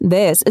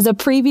This is a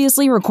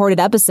previously recorded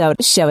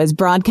episode. Show is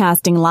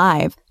broadcasting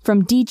live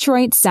from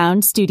Detroit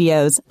Sound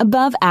Studios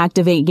above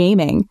Activate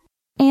Gaming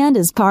and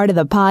is part of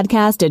the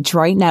Podcast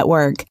Detroit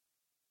Network.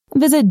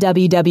 Visit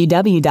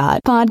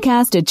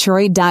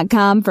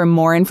www.podcastdetroit.com for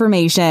more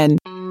information.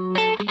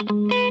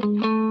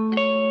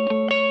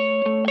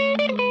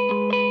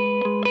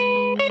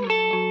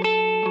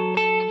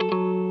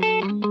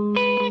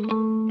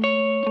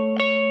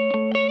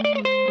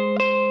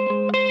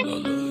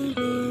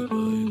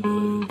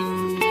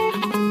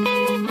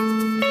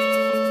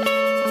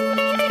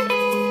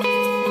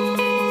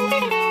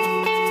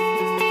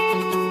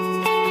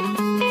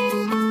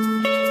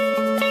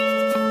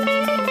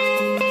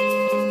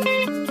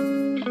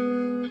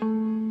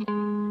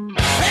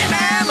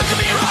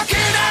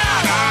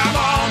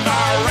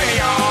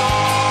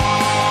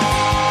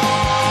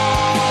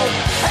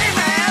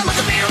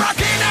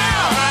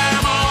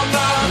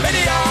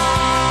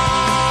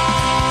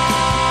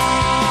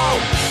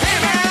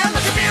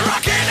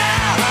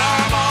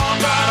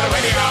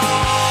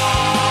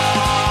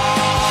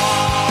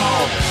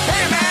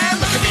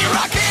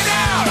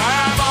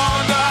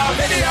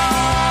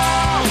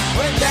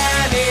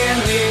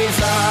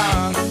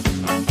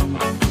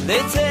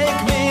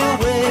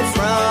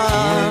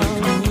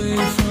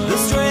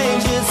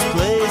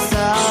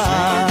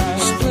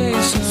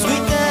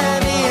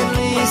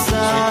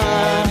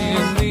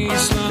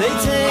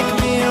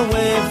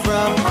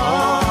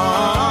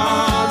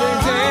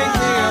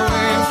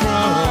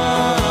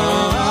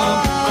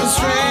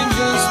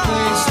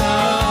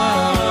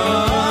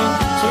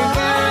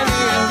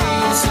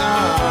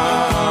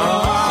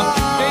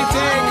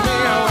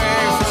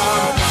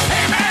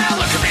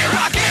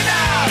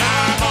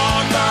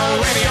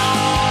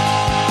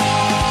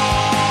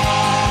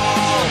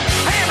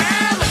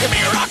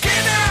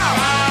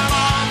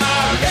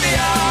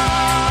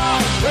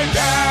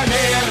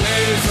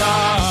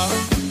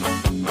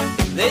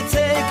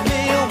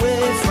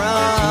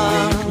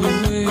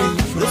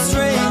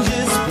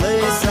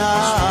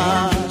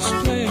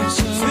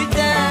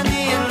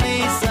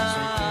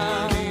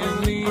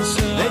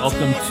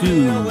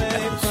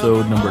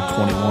 Episode number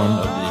 21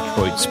 of the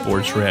Detroit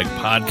Sports Rag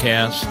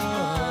Podcast,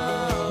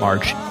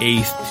 March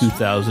 8th,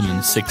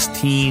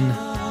 2016.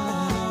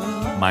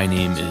 My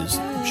name is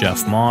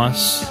Jeff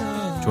Moss.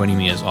 Joining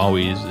me as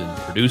always in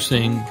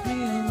producing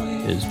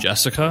is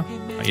Jessica.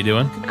 How you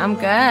doing? I'm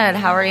good.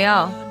 How are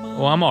y'all?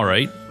 Well, I'm all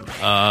right.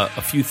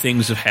 A few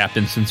things have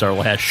happened since our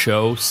last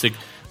show,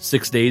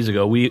 six days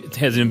ago. It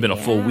hasn't even been a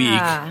full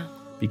week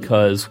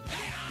because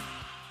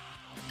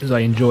I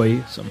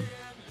enjoy some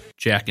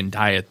Jack and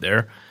Diet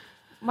there.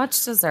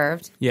 Much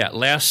deserved. Yeah,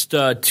 last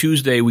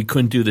Tuesday we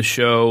couldn't do the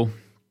show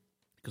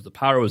because the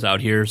power was out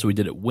here, so we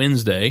did it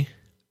Wednesday.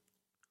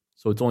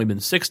 So it's only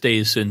been 6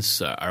 days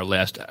since our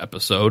last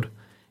episode.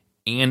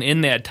 And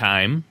in that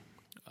time,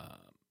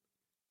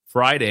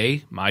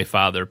 Friday, my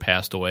father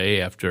passed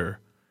away after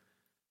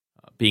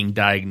being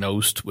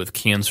diagnosed with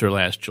cancer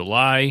last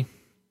July.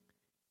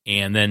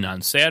 And then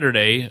on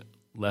Saturday,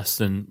 less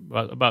than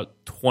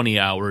about 20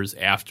 hours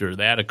after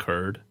that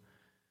occurred,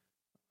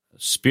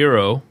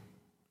 Spiro,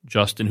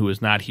 Justin, who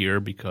is not here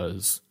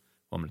because,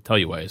 well, I'm going to tell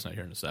you why he's not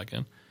here in a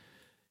second.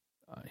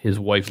 His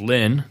wife,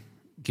 Lynn,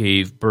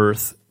 gave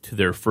birth to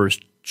their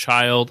first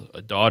child,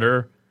 a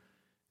daughter.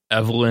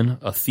 Evelyn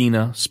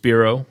Athena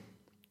Spiro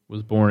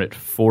was born at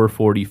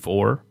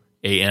 4:44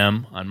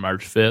 a.m. on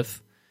March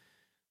 5th.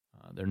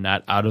 They're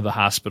not out of the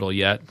hospital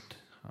yet.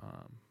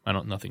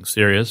 Nothing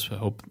serious.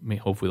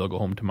 Hopefully they'll go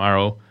home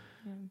tomorrow.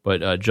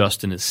 But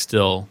Justin is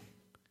still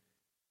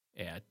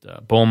at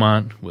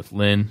Beaumont with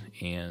Lynn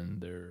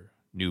and their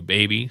new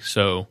baby.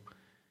 So,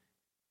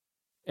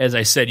 as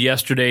I said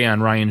yesterday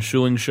on Ryan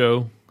Schuling's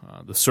show,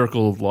 the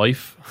circle of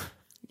life.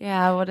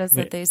 Yeah, what is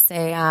it they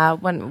say?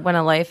 When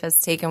a life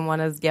is taken, one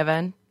is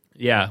given.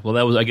 Yeah,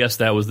 well, I guess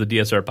that was the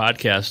DSR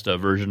podcast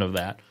version of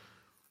that.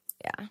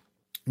 Yeah.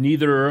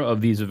 Neither of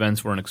these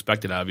events were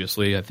unexpected,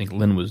 obviously. I think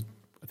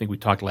we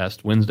talked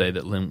last Wednesday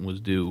that Lynn was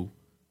due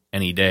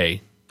any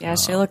day. Yeah,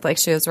 she looked like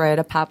she was ready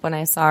to pop when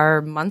I saw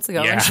her months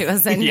ago when she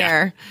was in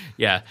here.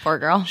 Yeah. Poor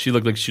girl. She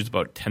looked like she was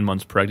about 10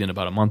 months pregnant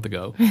about a month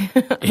ago.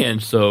 And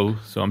so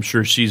I'm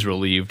sure she's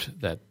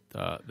relieved that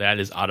that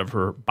is out of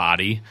her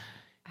body.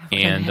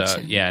 And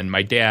and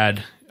my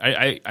dad,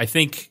 I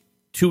think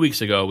 2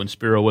 weeks ago when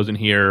Spiro wasn't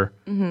here,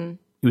 he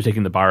was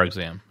taking the bar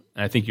exam.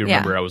 And I think you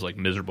remember I was like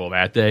miserable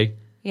that day.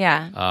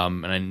 Yeah.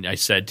 And I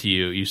said to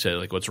you, you said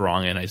like, what's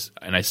wrong? And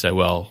I said,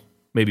 well,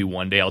 maybe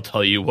one day I'll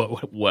tell you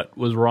what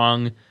was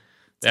wrong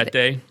that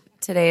day.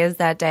 Today is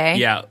that day?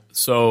 Yeah.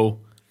 So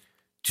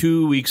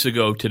 2 weeks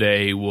ago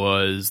today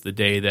was the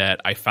day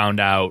that I found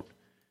out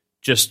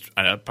just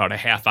about a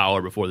half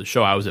hour before the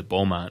show. I was at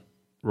Beaumont,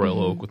 Royal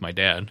Oak with my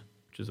dad,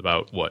 which is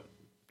about,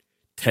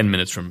 10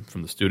 minutes from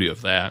the studio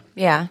of that.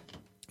 Yeah.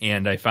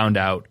 And I found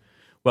out,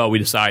 we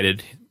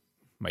decided,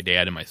 my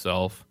dad and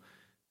myself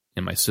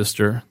and my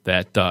sister,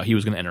 that he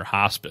was going to enter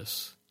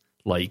hospice,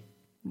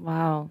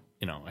 wow.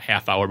 A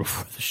half hour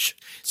before the show.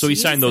 So he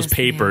signed those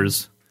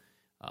papers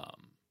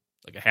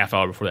like a half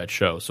hour before that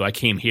show. So I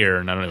came here,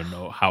 and I don't even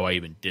know how I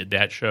even did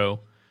that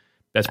show.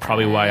 That's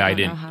probably why I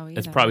didn't.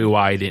 That's probably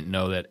why I didn't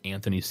know that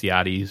Anthony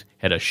Ciotti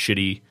had a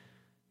shitty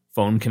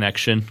phone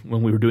connection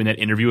when we were doing that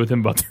interview with him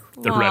about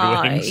the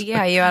Red Wings.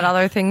 Yeah, you had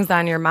other things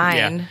on your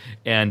mind.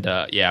 Yeah. And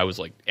I was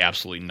like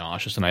absolutely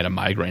nauseous, and I had a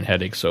migraine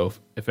headache. So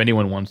if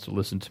anyone wants to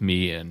listen to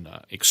me in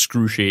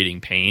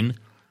excruciating pain,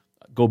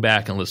 go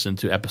back and listen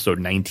to episode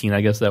 19,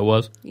 I guess that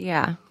was.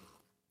 Yeah.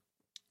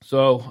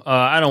 So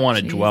I don't want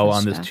to dwell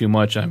on this too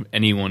much.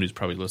 Anyone who's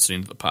probably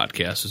listening to the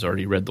podcast has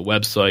already read the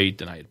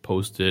website, and I had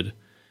posted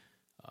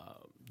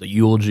the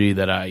eulogy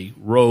that I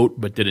wrote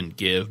but didn't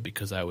give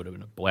because I would have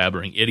been a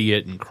blabbering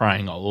idiot and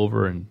crying all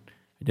over, and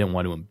I didn't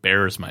want to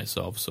embarrass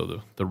myself.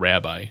 So the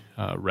rabbi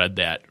read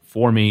that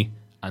for me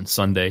on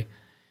Sunday.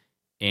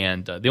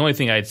 And the only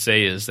thing I'd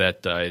say is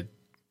that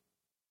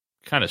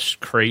kind of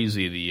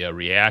crazy the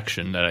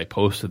reaction that I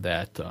posted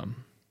that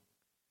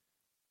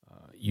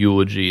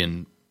eulogy,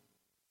 and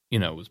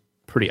was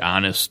pretty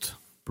honest,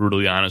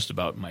 brutally honest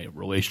about my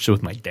relationship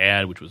with my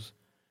dad, which was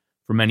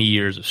for many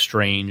years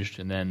estranged,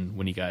 and then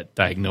when he got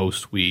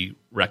diagnosed, we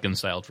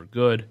reconciled for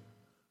good.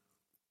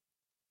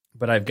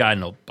 But I've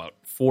gotten about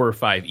 4 or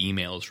 5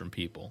 emails from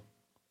people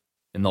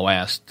in the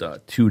last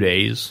 2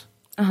 days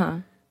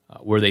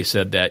where they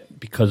said that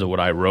because of what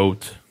I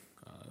wrote,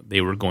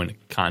 they were going to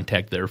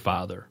contact their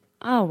father.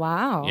 Oh,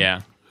 wow.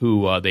 Yeah,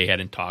 who they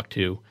hadn't talked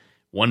to.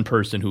 One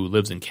person who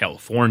lives in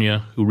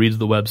California who reads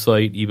the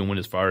website even went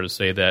as far as to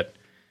say that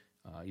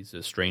he's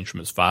estranged from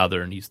his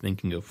father and he's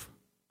thinking of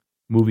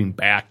moving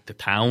back to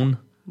town.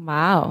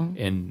 Wow.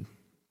 And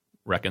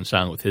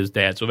reconciling with his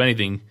dad. So if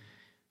anything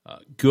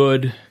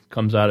good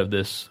comes out of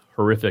this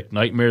horrific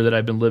nightmare that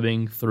I've been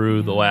living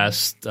through the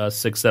last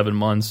 6-7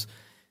 months,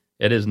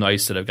 it is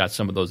nice that I've got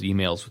some of those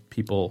emails with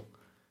people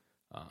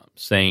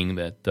saying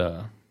that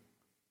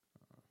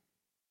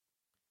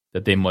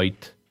that they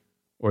might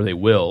or they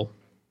will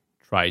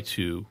try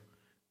to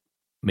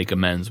make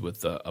amends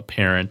with a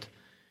parent.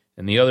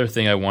 And the other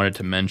thing I wanted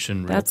to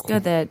mention... That's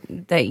good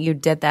that you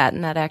did that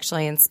and that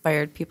actually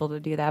inspired people to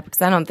do that,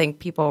 because I don't think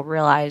people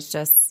realize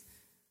just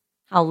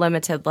how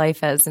limited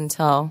life is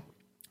until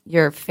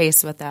you're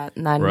faced with that.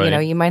 And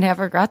then, you might have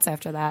regrets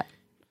after that.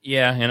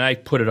 Yeah, and I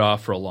put it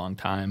off for a long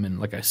time. And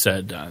like I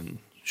said on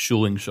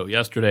Schuling's show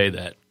yesterday,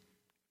 that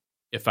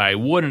if I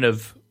wouldn't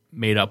have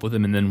made up with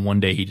him and then one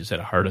day he just had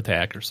a heart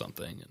attack or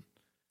something,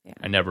 and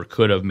I never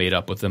could have made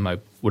up with him, I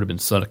would have been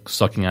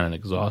sucking on an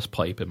exhaust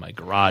pipe in my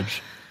garage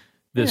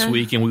this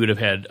week, and we would have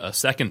had a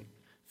second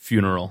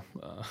funeral.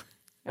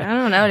 I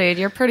don't know, dude.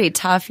 You're pretty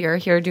tough. You're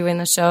here doing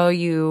the show.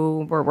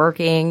 You were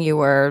working. You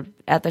were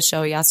at the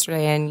show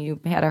yesterday, and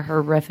you had a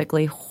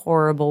horrifically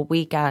horrible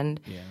weekend.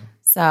 Yeah.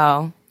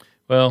 So,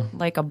 well,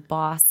 like a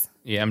boss.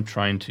 Yeah, I'm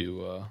trying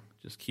to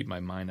just keep my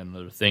mind on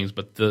other things.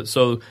 But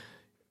so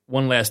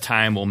one last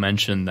time, we'll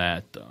mention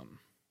that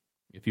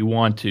if you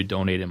want to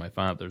donate in my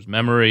father's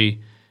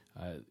memory,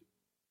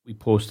 we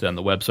posted on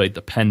the website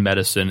the Penn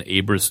Medicine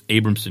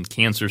Abramson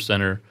Cancer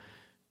Center,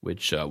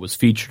 which was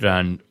featured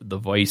on the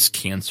Vice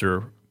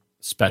Cancer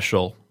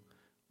special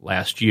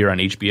last year on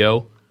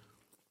HBO,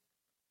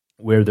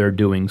 where they're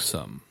doing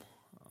some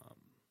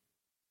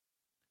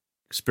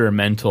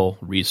experimental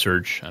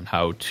research on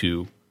how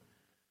to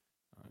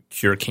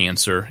cure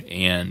cancer,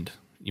 and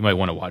you might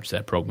want to watch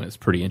that program. It's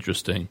pretty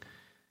interesting.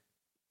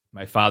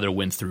 My father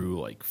went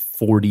through like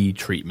 40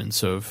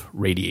 treatments of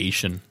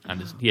radiation on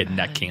his. He had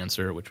neck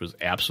cancer, which was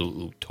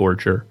absolute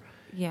torture,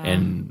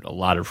 and a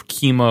lot of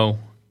chemo,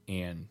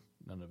 and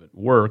none of it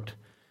worked,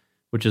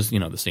 which is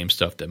the same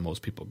stuff that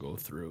most people go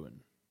through. And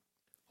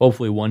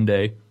hopefully one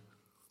day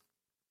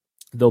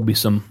there'll be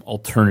some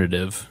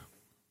alternative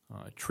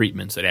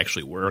treatments that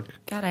actually work.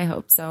 God, I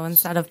hope so.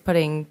 Instead of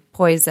putting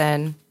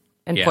poison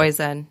and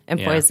poison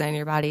and poison in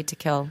your body to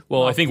kill.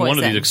 Well, I think one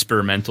of these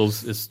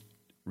experimentals is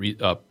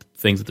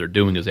things that they're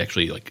doing is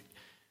actually like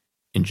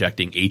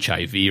injecting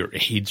HIV or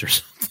AIDS or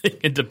something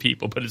into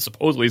people, but it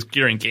supposedly is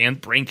curing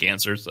brain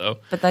cancer. So,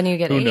 but then you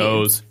get who AIDS.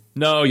 knows?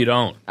 No, you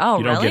don't. Oh,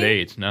 you don't get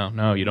AIDS.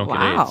 No, you don't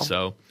get AIDS.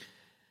 So,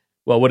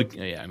 well,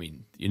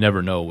 you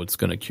never know what's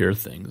going to cure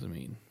things. I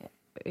mean,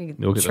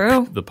 look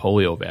at the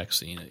polio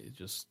vaccine. It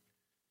just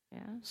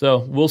so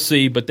we'll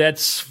see. But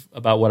that's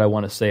about what I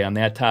want to say on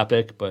that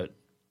topic. But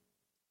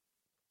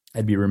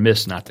I'd be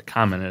remiss not to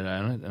comment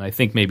on it. And I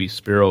think maybe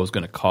Spiro is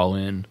going to call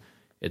in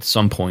at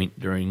some point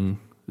during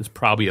this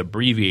probably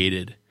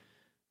abbreviated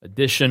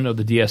edition of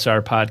the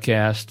DSR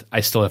podcast.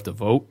 I still have to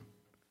vote.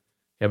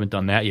 Haven't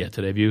done that yet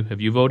today.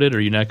 Have you voted, or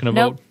are you not going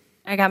to vote?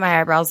 I got my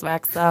eyebrows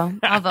waxed, though.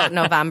 I'll vote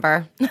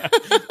November.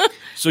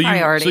 So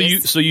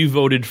you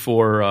voted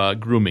for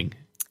grooming.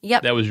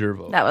 Yep. That was your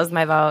vote. That was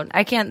my vote.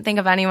 I can't think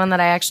of anyone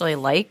that I actually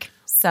like,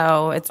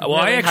 so it's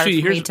really hard for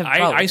me to vote.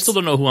 I still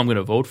don't know who I'm going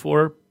to vote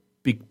for.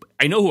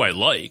 I know who I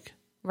like.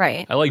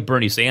 Right. I like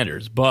Bernie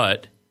Sanders,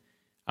 but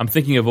I'm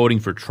thinking of voting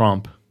for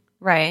Trump.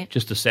 Right.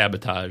 Just to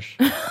sabotage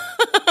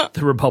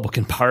the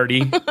Republican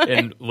Party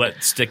and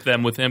stick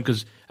them with him,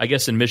 because I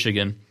guess in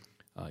Michigan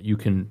you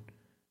can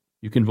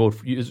vote.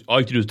 All you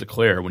have to do is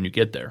declare when you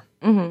get there.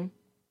 Mm-hmm.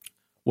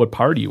 what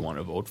party you want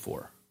to vote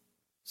for.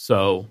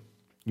 So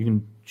you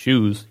can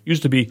choose. It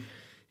used to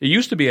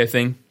be, I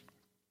think,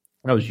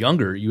 when I was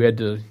younger, you had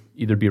to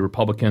either be a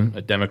Republican,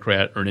 a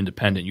Democrat, or an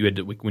independent. You had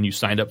to, when you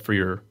signed up for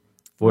your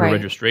voter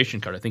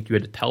registration card, I think you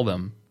had to tell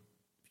them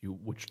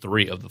which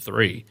three of the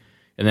three.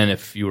 And then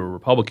if you were a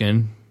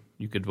Republican,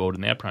 you could vote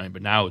in that primary.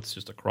 But now it's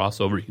just a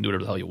crossover. You can do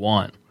whatever the hell you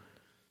want.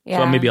 Yeah.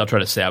 So maybe I'll try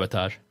to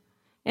sabotage.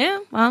 Yeah,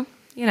 well,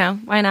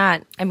 why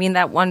not? I mean,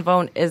 that one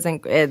vote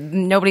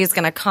nobody's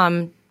going to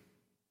come.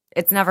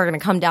 It's never going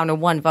to come down to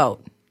one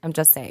vote. I'm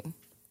just saying.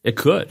 It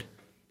could.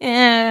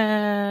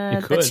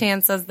 Yeah, the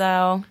chances,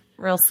 though,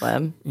 real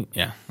slim.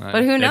 Yeah.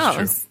 But who knows?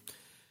 True.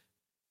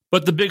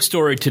 But the big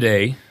story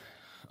today,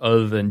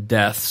 other than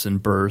deaths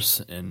and births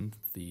and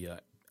the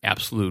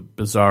absolute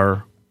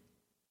bizarre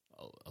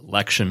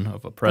election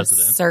of a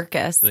president. The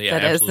circus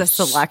that is this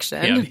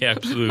election. Yeah, the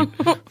absolute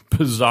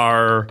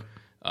bizarre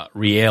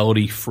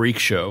reality freak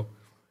show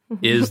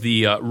is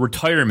the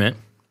retirement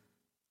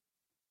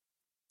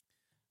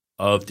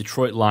of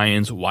Detroit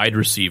Lions wide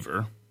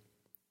receiver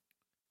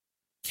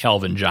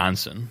Calvin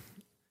Johnson.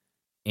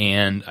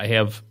 And I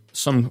have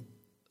some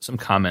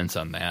comments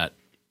on that.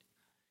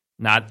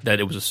 Not that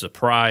it was a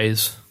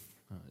surprise.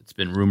 It's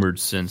been rumored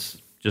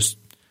since just,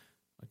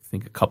 I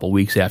think, a couple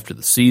weeks after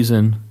the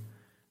season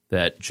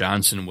that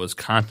Johnson was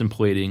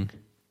contemplating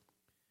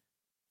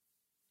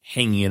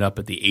hanging it up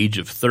at the age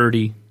of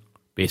 30,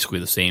 basically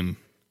the same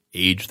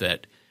age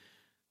that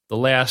the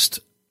last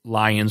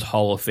Lions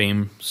Hall of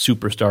Fame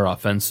superstar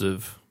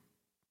offensive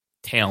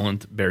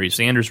talent Barry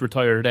Sanders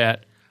retired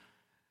at.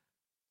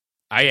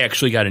 I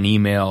actually got an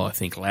email, I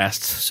think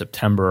last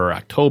September or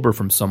October,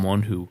 from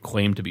someone who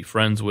claimed to be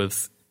friends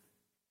with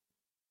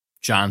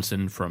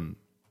Johnson from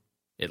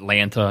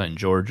Atlanta and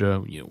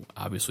Georgia,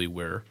 obviously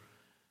where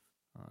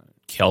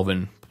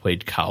Calvin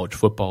played college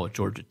football at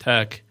Georgia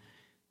Tech,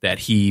 that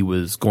he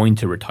was going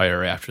to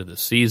retire after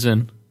this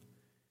season,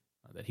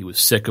 that he was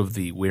sick of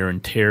the wear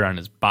and tear on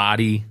his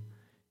body,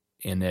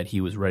 and that he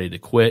was ready to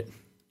quit.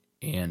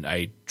 And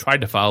I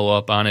tried to follow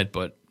up on it,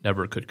 but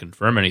never could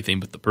confirm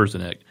anything. But the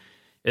person that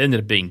it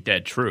ended up being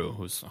dead true. It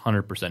was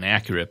 100%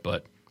 accurate,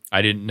 but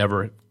I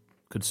never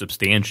could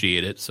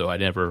substantiate it, so I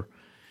never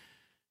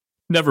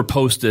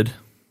posted,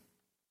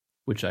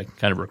 which I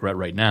kind of regret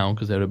right now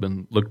because that would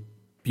have looked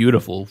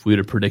beautiful if we would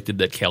have predicted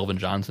that Calvin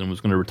Johnson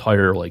was going to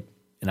retire like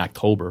in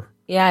October.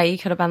 Yeah, you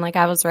could have been like,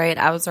 I was right,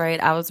 ha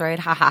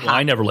ha ha. Well,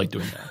 I never liked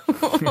doing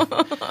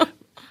that.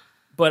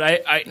 But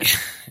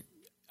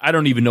I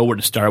don't even know where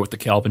to start with the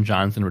Calvin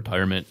Johnson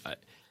retirement.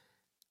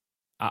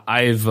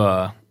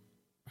 I've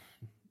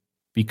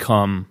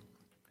become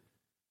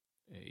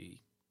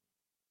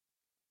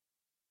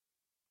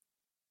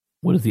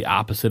what is the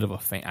opposite of a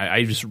fan?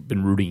 I've just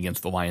been rooting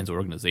against the Lions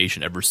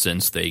organization ever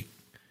since they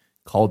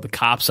called the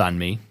cops on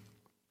me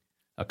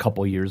a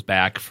couple years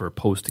back for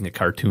posting a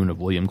cartoon of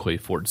William Clay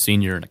Ford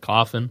Sr. in a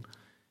coffin.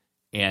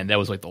 And that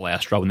was like the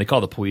last straw when they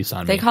called the police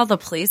on me. They called the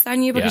police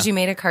on you because you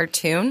made a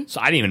cartoon? So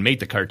I didn't even make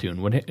the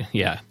cartoon.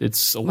 Yeah,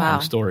 it's a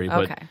long story.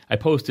 But I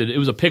posted, it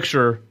was a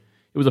picture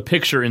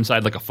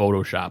inside like a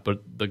Photoshop,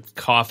 but the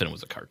coffin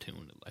was a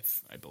cartoon,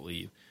 I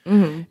believe.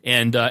 Mm-hmm.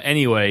 And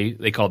anyway,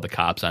 they called the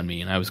cops on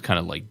me, and I was kind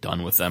of like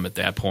done with them at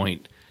that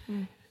point.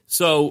 Mm.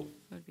 So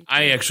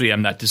I actually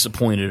am not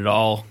disappointed at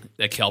all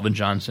that Calvin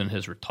Johnson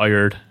has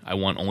retired. I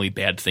want only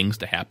bad things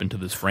to happen to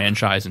this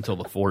franchise until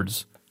the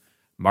Fords,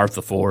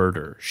 Martha Ford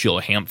or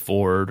Sheila Hamp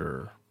Ford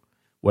or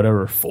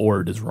whatever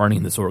Ford is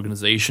running this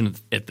organization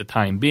at the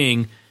time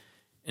being,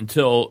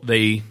 until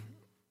they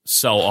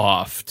sell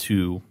off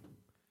to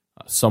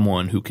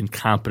someone who can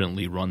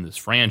competently run this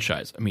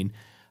franchise. I mean,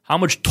 how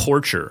much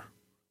torture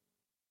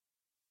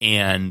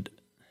and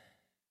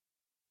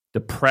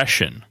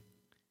depression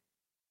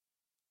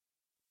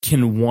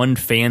can one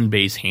fan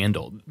base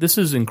handle? This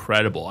is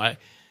incredible.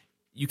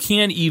 You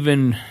can't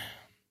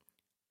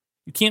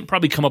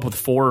probably come up with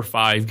 4 or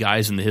 5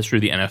 guys in the history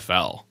of the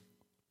NFL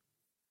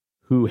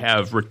who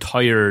have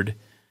retired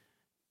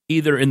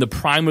either in the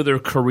prime of their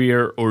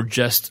career or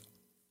just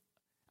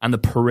on the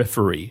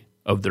periphery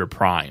of their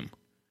prime,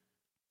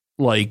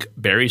 like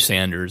Barry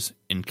Sanders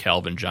and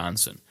Calvin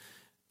Johnson.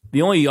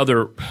 The only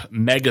other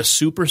mega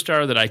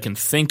superstar that I can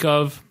think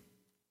of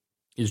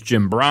is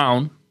Jim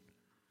Brown.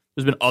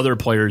 There's been other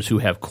players who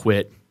have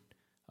quit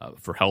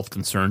for health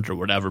concerns or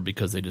whatever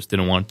because they just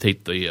didn't want to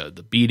take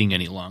the beating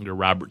any longer.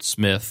 Robert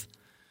Smith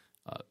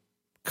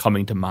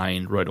coming to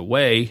mind right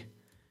away.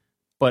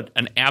 But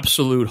an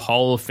absolute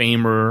Hall of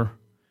Famer,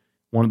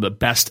 one of the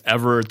best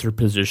ever at their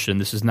position.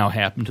 This has now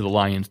happened to the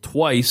Lions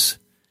twice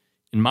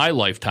in my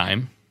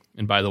lifetime.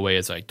 And by the way,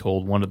 as I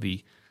told one of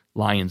the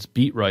Lions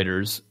beat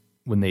writers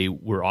when they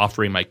were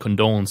offering my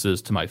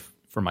condolences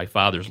for my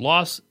father's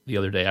loss the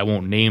other day, I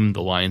won't name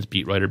the Lions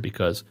beat writer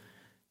because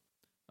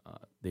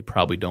they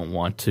probably don't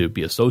want to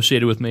be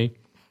associated with me.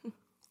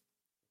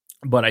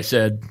 But he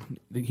said,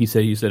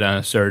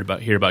 I'm sorry to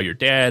hear about your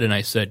dad. And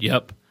I said,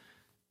 yep,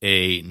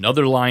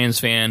 another Lions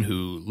fan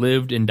who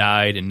lived and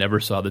died and never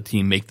saw the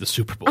team make the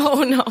Super Bowl.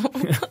 Oh, no.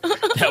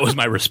 That was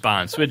my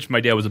response, which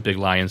my dad was a big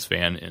Lions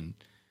fan, and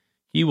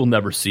he will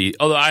never see.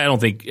 Although I don't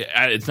think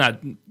it's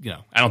not.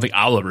 I don't think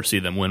I'll ever see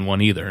them win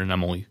one either. And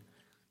I'm only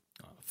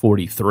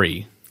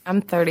 43.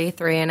 I'm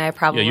 33, and I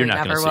probably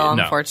never will.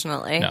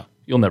 Unfortunately, no,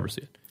 you'll never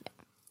see it. Yeah.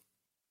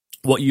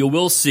 What you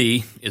will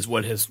see is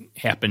what has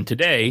happened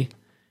today.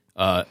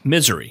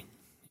 Misery.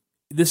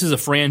 This is a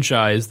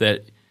franchise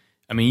that,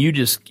 I mean,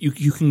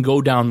 you can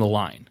go down the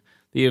line.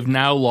 They have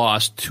now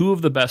lost two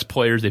of the best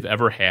players they've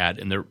ever had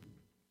in their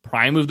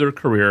prime of their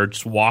career,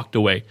 just walked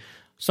away.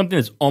 Something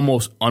that's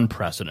almost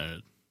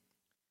unprecedented.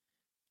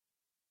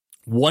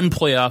 One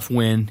playoff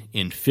win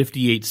in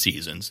 58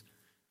 seasons.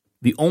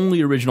 The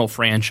only original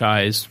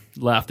franchise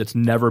left that's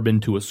never been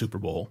to a Super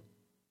Bowl.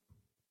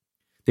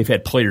 They've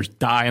had players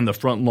die on the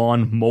front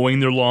lawn,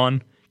 mowing their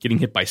lawn, getting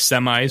hit by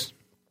semis.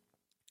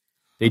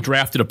 They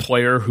drafted a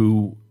player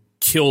who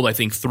killed, I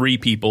think, 3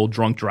 people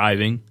drunk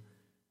driving.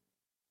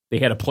 They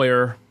had a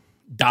player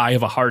die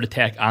of a heart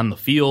attack on the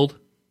field.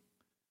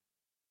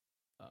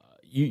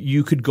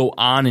 You could go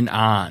on and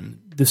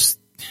on.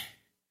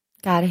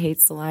 God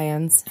hates the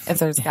Lions, if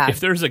there's God. If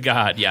there's a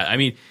God, yeah. I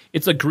mean,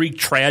 it's a Greek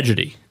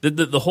tragedy.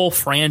 The whole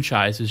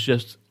franchise is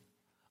just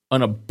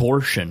an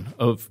abortion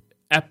of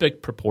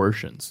epic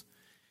proportions.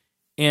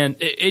 And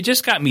it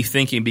just got me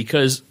thinking,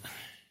 because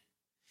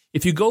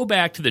if you go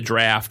back to the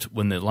draft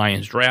when the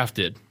Lions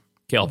drafted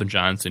Calvin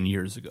Johnson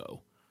years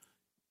ago,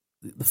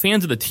 the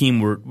fans of the team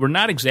were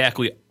not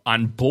exactly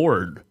on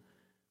board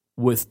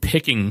with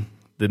picking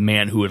the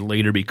man who would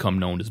later become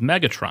known as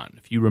Megatron.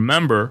 If you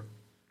remember,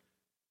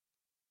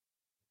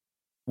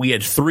 we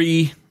had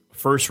 3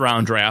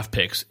 first-round draft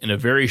picks in a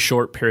very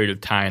short period of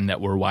time that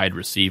were wide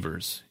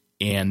receivers,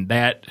 and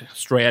that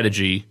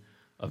strategy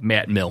of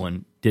Matt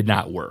Millen did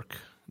not work.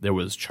 There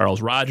was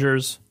Charles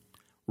Rogers,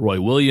 Roy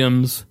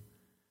Williams,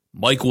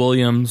 Mike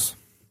Williams,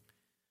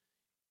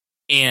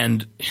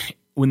 and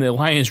when the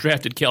Lions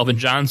drafted Calvin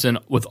Johnson,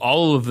 with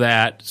all of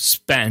that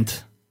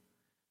spent,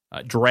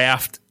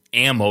 draft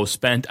ammo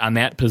spent on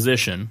that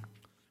position,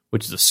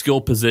 which is a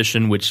skill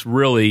position, which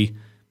really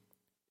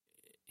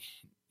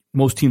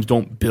most teams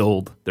don't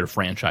build their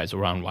franchise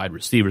around wide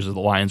receivers, as the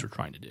Lions were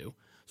trying to do.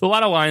 So a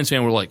lot of Lions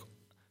fans were like,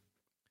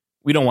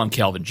 we don't want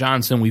Calvin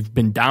Johnson. We've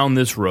been down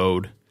this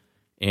road,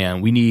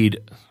 and we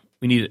need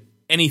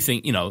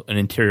anything, an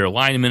interior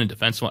lineman, a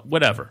defensive line,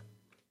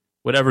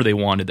 whatever they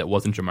wanted that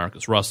wasn't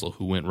Jamarcus Russell,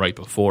 who went right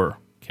before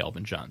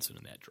Calvin Johnson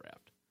in that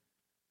draft.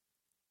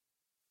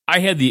 I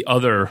had the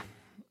other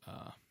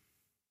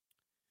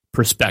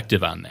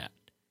perspective on that,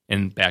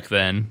 and back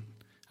then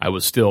I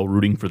was still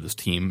rooting for this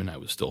team, and I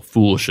was still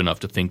foolish enough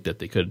to think that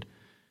they could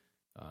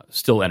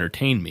still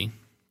entertain me.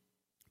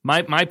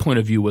 My point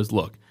of view was,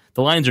 look,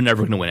 the Lions are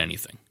never going to win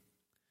anything.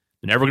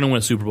 They're never going to win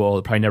a Super Bowl.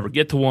 They'll probably never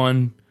get to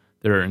one.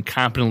 They're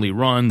incompetently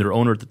run. Their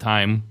owner at the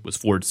time was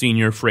Ford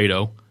Sr.,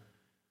 Fredo.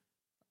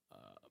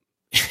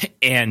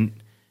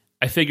 And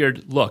I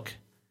figured, look,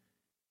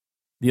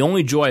 the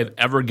only joy I've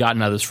ever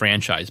gotten out of this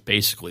franchise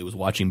basically was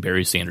watching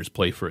Barry Sanders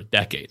play for a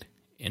decade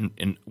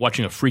and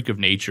watching a freak of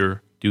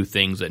nature do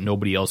things that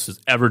nobody else has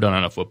ever done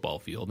on a football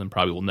field and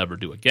probably will never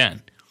do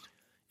again.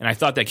 And I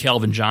thought that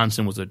Calvin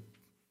Johnson was a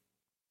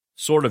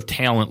sort of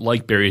talent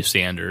like Barry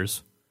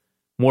Sanders,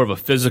 more of a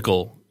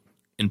physical,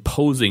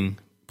 imposing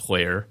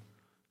player,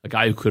 a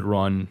guy who could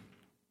run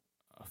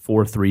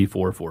 4.3,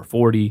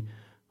 4.40,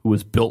 who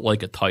was built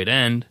like a tight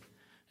end.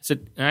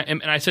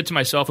 I said to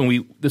myself,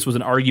 and this was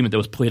an argument that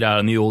was played out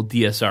in the old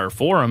DSR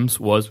forums,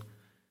 was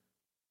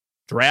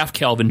draft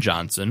Calvin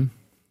Johnson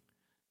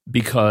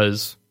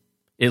because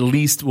at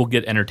least we'll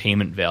get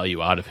entertainment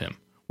value out of him.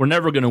 We're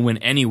never going to win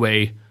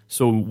anyway,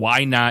 so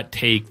why not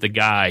take the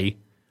guy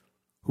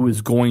who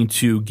is going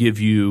to give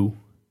you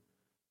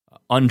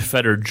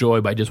unfettered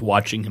joy by just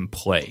watching him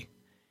play?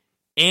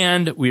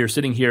 And we are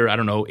sitting here,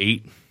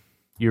 8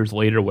 years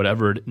later,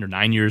 whatever, or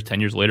 9 years,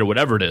 10 years later,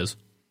 whatever it is,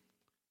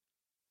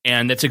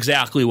 and that's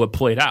exactly what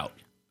played out.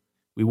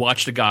 We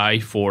watched a guy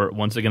for,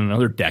 once again,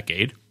 another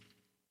decade,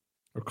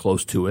 or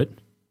close to it,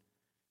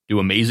 do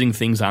amazing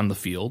things on the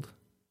field.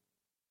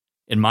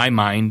 In my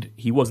mind,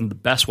 he wasn't the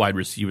best wide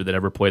receiver that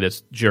ever played.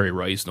 That's Jerry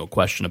Rice, no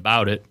question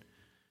about it.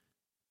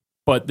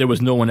 But there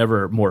was no one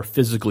ever more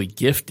physically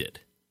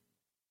gifted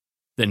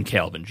than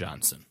Calvin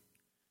Johnson.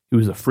 He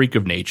was a freak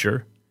of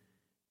nature,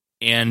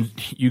 and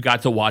you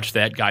got to watch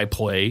that guy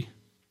play.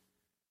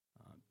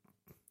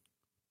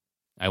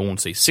 I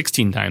won't say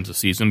 16 times a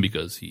season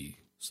because he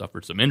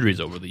suffered some injuries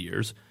over the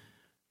years,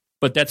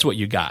 but that's what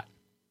you got.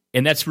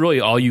 And that's really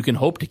all you can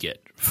hope to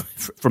get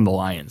from the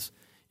Lions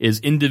is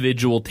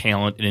individual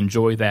talent, and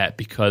enjoy that,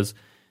 because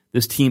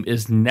this team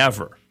is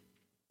never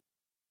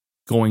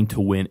going to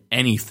win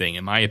anything,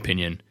 in my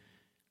opinion,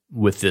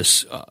 with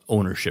this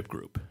ownership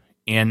group.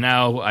 And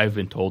now I've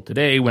been told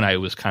today, when I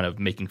was kind of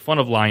making fun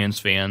of Lions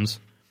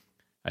fans,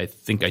 I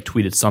think I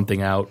tweeted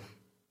something out.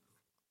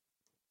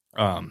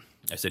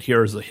 I said,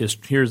 here's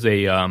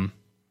the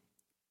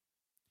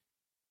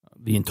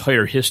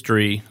entire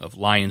history of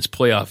Lions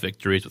playoff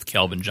victories with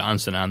Calvin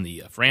Johnson on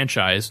the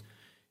franchise,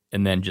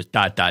 and then just ...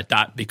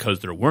 because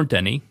there weren't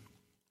any.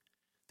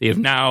 They have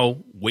now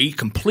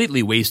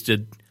completely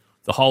wasted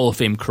the Hall of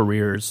Fame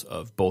careers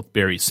of both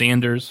Barry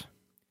Sanders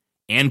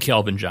and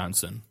Calvin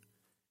Johnson,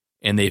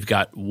 and they've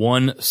got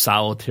one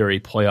solitary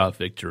playoff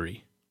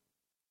victory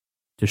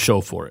to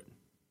show for it.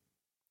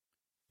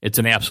 It's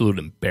an absolute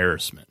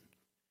embarrassment.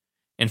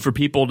 And for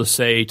people to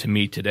say to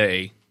me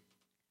today,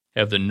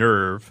 have the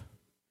nerve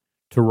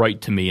to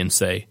write to me and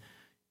say,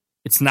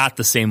 it's not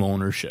the same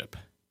ownership.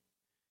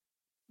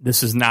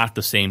 This is not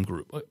the same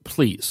group.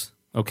 Please,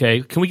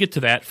 okay? Can we get to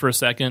that for a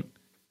second?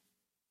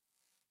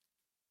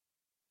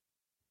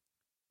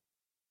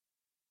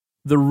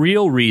 The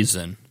real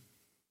reason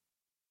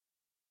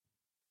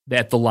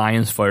that the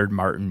Lions fired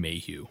Martin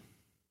Mayhew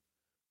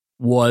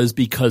was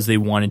because they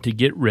wanted to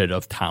get rid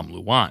of Tom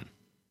Luan.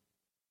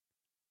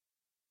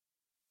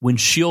 When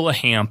Sheila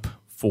Hamp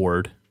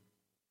Ford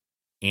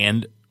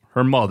and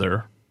her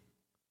mother,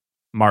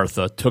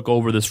 Martha, took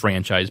over this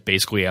franchise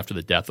basically after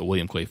the death of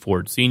William Clay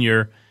Ford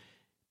Sr.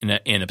 and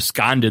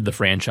absconded the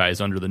franchise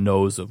under the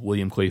nose of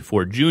William Clay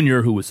Ford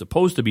Jr., who was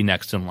supposed to be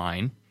next in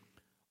line,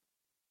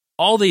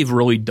 all they've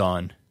really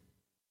done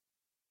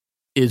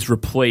is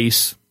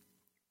replace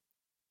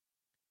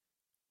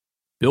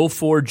Bill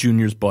Ford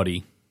Jr.'s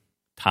buddy,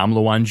 Tom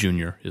Luan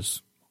Jr.,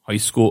 his high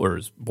school or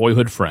his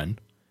boyhood friend,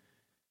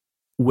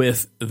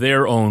 with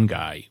their own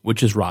guy,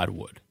 which is Rod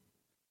Wood.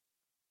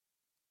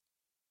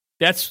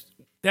 That's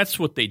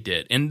what they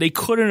did. And they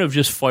couldn't have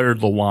just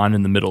fired Luan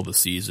in the middle of the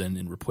season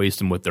and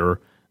replaced him with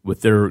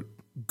their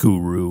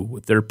guru,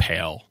 with their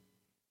pal,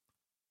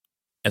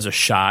 as a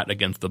shot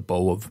against the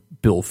bow of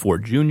Bill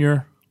Ford Jr.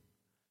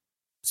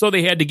 So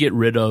they had to get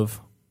rid of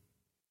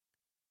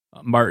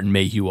Martin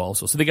Mayhew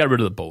also. So they got rid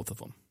of the both of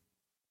them.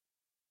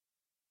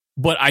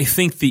 But I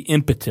think the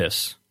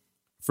impetus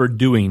for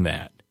doing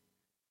that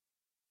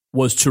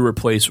was to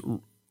replace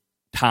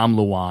Tom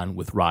Luan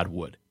with Rod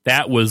Wood.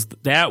 That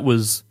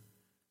was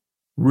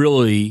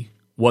really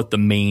what the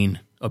main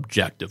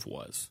objective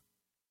was.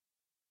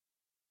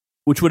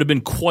 Which would have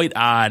been quite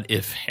odd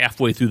if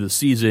halfway through the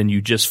season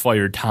you just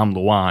fired Tom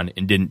Luan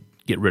and didn't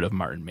get rid of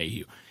Martin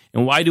Mayhew.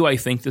 And why do I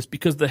think this?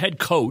 Because the head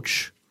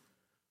coach,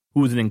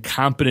 who was an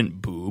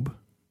incompetent boob,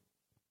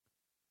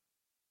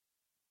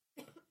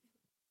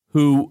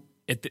 who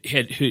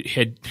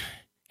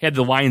had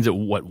the Lions at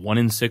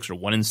 1-6 or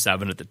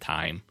 1-7 at the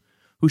time,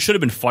 who should have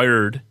been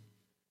fired,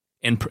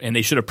 and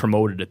they should have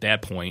promoted at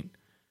that point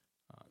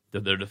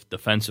their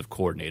defensive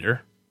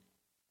coordinator.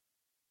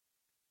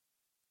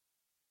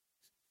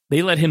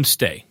 They let him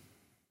stay.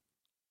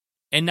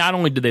 And not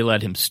only did they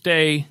let him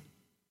stay,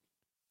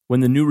 when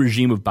the new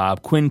regime of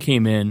Bob Quinn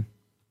came in,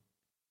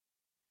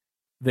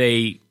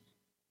 they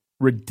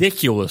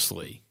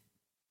ridiculously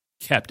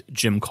kept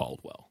Jim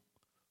Caldwell,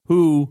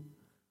 who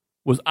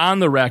was on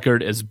the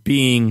record as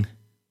being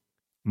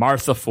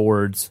Martha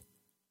Ford's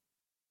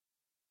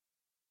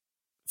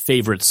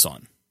favorite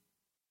son.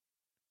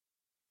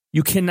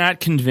 You cannot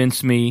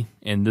convince me,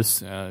 and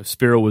this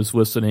Spiro was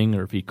listening,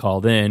 or if he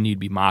called in, he'd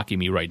be mocking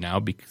me right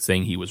now,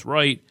 saying he was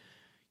right.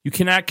 You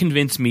cannot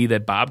convince me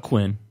that Bob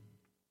Quinn,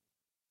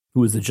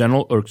 who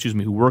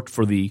worked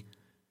for the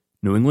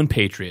New England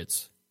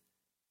Patriots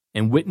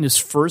and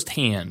witnessed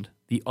firsthand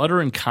the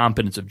utter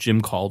incompetence of Jim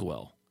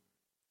Caldwell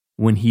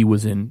when he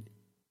was at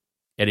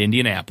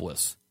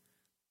Indianapolis,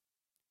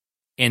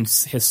 and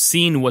has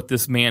seen what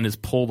this man has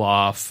pulled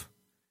off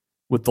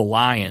with the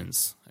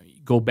Lions.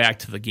 Go back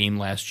to the game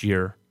last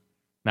year,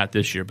 not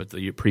this year, but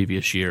the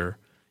previous year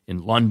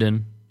in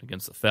London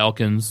against the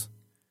Falcons.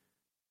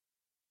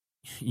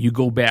 You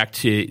go back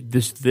to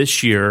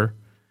this year,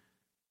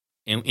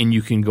 and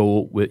you can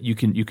go with you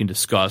can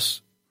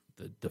discuss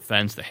the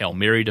defense, the Hail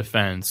Mary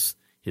defense,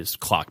 his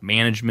clock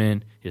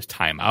management, his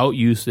timeout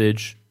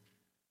usage.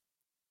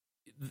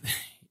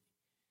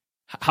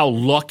 How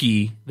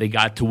lucky they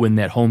got to win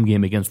that home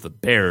game against the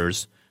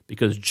Bears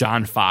because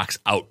John Fox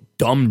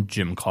outdumbed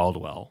Jim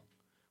Caldwell.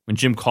 When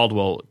Jim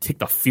Caldwell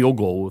kicked a field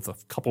goal with a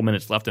couple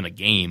minutes left in a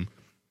game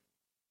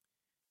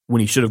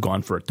when he should have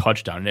gone for a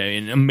touchdown.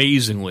 And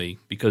amazingly,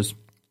 because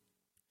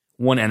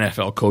one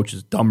NFL coach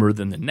is dumber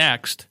than the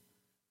next,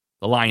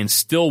 the Lions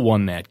still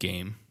won that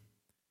game,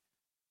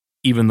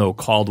 even though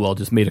Caldwell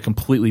just made a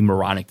completely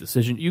moronic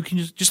decision. You can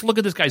just look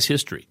at this guy's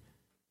history.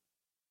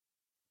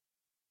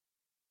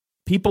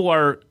 People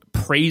are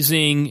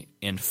praising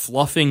and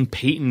fluffing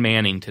Peyton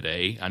Manning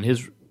today on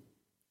his,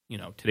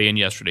 today and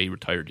yesterday. He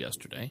retired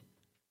yesterday.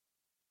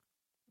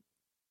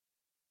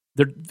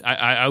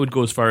 I would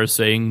go as far as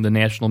saying the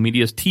national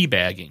media is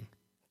teabagging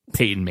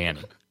Peyton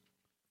Manning.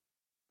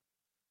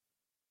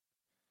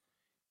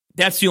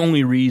 That's the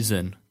only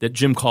reason that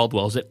Jim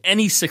Caldwell is at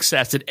any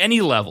success at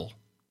any level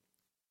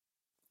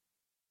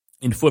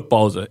in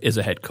football as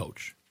a head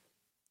coach.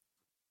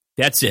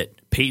 That's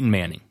it. Peyton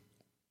Manning,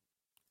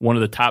 one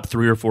of the top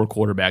 3 or 4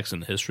 quarterbacks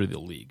in the history of the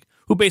league,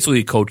 who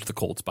basically coached the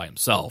Colts by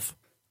himself,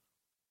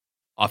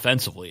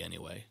 offensively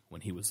anyway,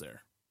 when he was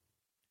there.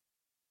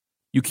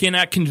 You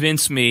cannot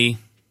convince me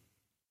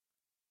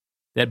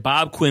that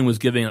Bob Quinn was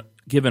given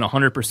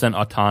 100%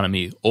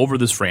 autonomy over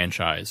this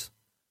franchise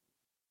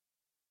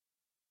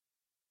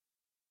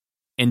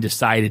and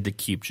decided to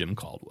keep Jim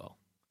Caldwell.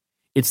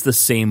 It's the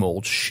same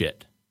old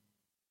shit.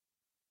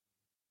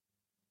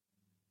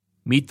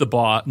 Meet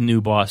the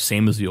new boss,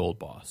 same as the old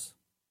boss.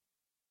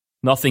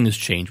 Nothing has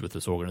changed with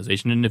this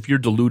organization. And if you're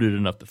deluded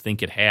enough to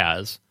think it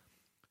has,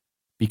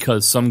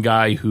 because some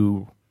guy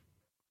who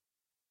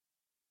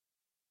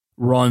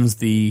runs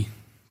the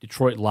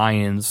Detroit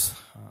Lions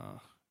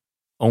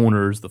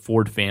owners, the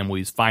Ford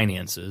family's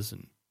finances,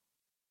 and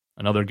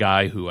another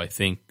guy who I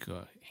think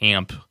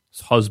Hamp's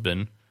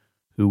husband,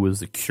 who was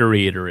the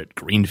curator at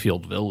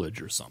Greenfield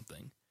Village or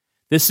something.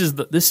 This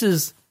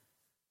is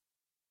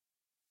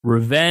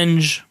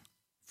revenge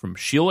from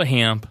Sheila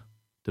Hamp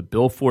to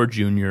Bill Ford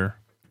Jr.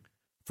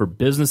 for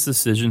business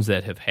decisions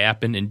that have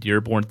happened in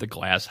Dearborn at the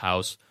Glass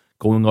House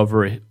going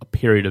over a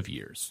period of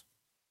years.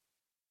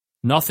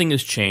 Nothing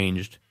has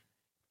changed,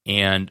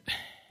 and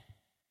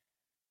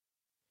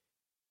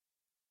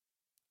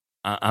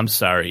I'm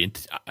sorry.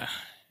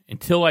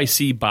 Until I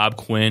see Bob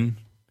Quinn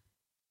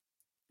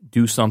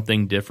do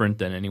something different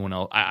than anyone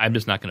else, I'm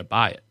just not going to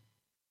buy it.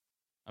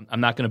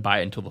 I'm not going to buy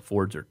it until the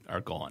Fords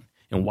are gone.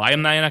 And why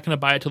am I not going to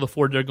buy it until the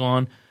Fords are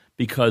gone?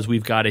 Because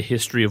we've got a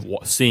history of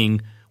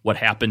seeing what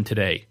happened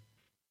today.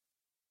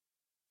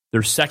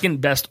 Their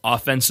second best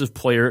offensive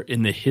player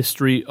in the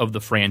history of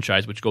the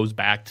franchise, which goes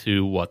back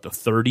to, the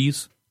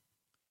 30s,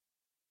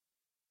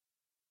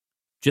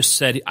 just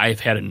said, I've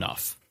had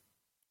enough,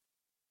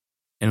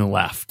 and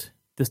left.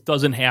 This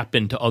doesn't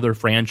happen to other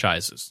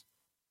franchises.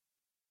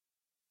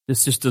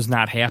 This just does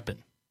not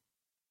happen.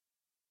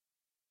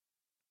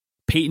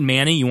 Peyton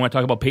Manning, you want to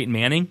talk about Peyton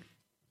Manning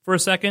for a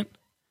second?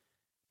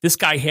 This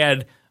guy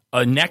had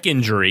a neck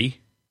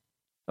injury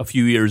a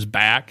few years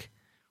back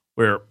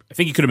where I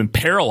think he could have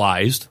been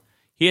paralyzed.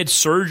 He had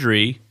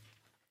surgery,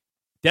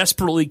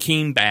 desperately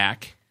came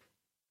back,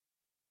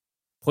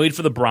 played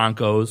for the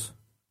Broncos,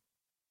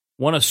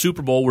 won a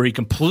Super Bowl where he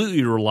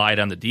completely relied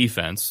on the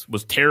defense,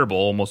 was terrible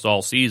almost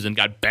all season,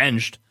 got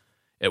benched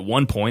at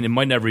one point, and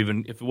might never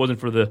even, if it wasn't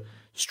for the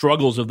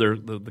struggles of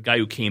the guy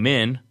who came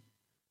in,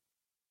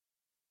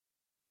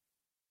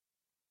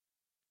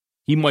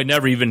 he might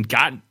never even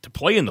got to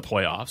play in the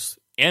playoffs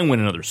and win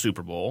another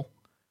Super Bowl.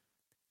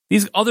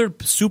 These other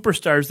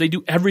superstars, they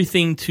do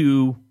everything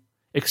to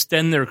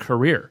extend their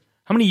career.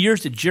 How many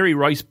years did Jerry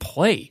Rice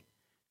play?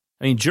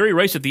 I mean, Jerry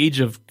Rice at the age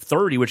of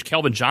 30, which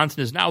Calvin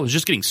Johnson is now, was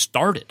just getting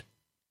started.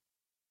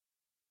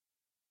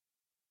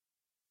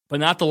 But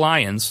not the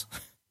Lions.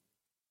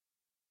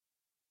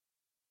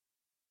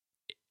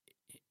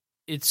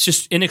 It's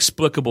just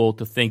inexplicable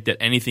to think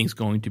that anything's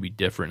going to be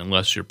different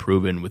unless you're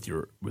proven with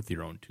your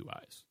own two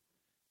eyes.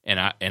 And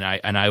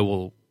I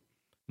will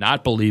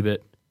not believe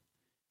it.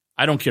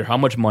 I don't care how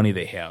much money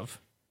they have.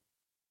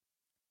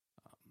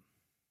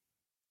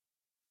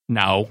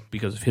 Now,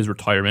 because of his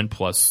retirement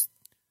plus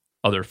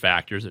other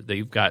factors,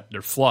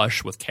 they're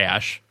flush with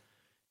cash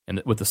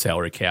and with the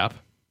salary cap.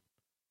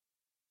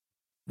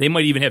 They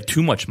might even have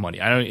too much money.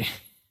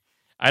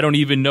 I don't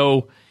even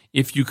know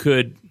if you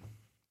could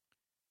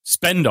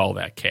spend all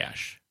that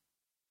cash.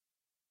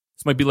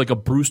 This might be like a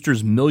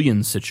Brewster's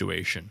Millions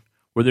situation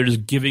where they're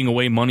just giving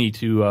away money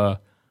to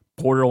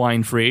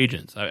borderline free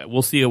agents.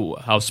 We'll see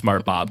how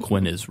smart Bob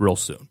Quinn is real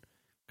soon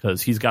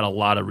because he's got a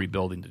lot of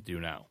rebuilding to do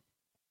now.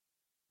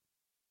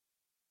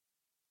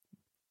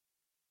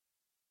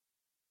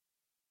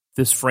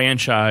 This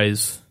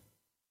franchise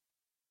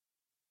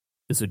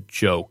is a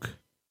joke.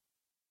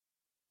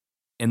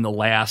 And the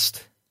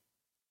last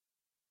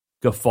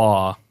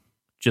guffaw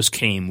just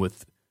came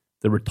with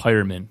the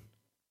retirement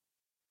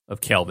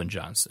of Calvin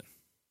Johnson.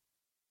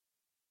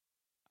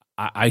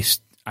 I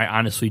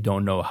honestly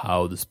don't know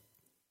how this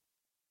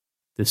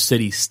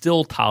city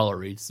still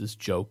tolerates this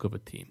joke of a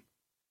team.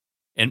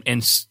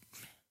 And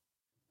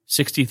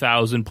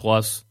 60,000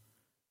 plus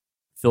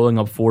filling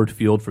up Ford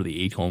Field for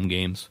the 8 home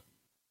games.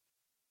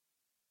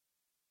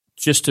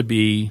 Just to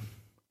be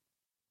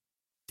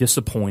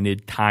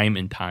disappointed time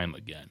and time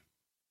again.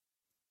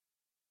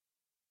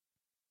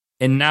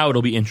 And now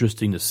it'll be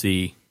interesting to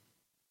see,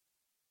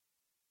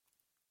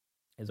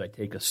 as I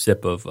take a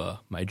sip of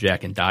my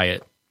Jack and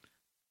Diet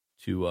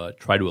to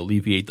try to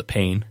alleviate the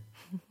pain,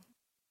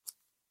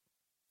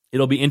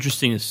 it'll be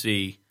interesting to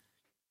see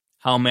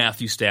how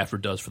Matthew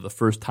Stafford does for the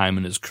first time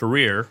in his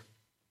career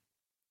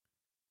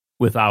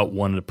without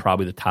one of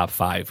probably the top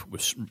 5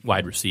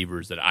 wide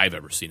receivers that I've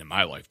ever seen in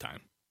my lifetime.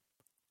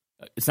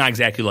 It's not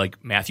exactly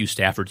like Matthew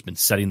Stafford's been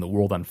setting the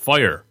world on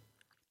fire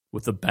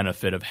with the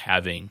benefit of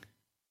having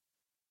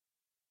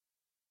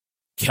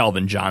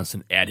Calvin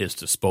Johnson at his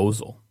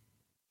disposal.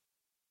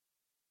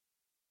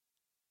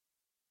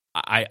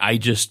 I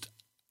just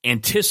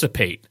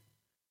anticipate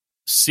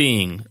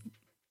seeing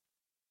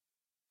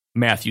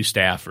Matthew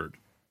Stafford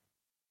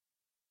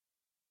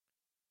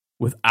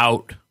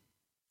without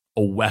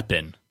a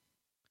weapon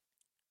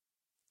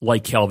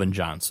like Calvin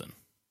Johnson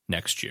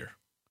next year.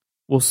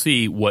 We'll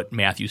see what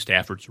Matthew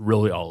Stafford's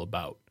really all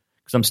about.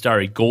 Because I'm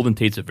sorry, Golden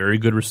Tate's a very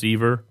good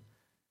receiver,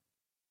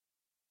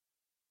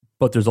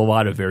 but there's a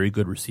lot of very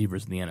good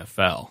receivers in the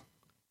NFL.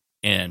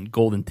 And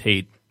Golden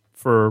Tate,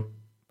 for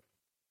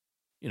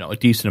a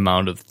decent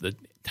amount of the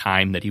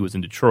time that he was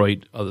in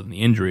Detroit, other than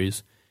the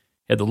injuries,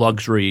 had the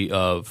luxury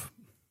of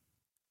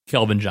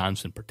Calvin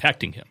Johnson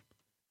protecting him,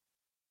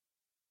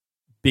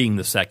 being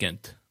the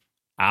second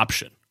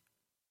option.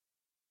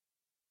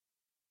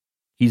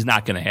 He's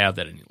not going to have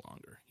that any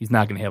longer. He's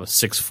not going to have a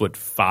 6'5",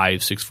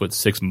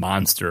 6'6"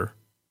 monster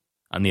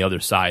on the other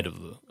side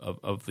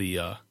of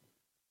the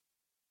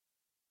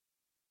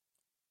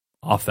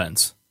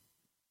offense,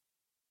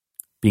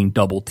 being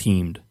double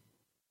teamed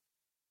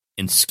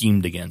and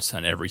schemed against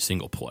on every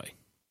single play.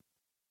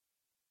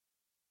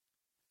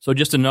 So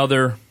just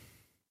another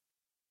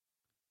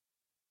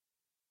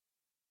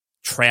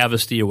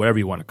travesty, or whatever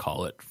you want to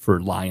call it, for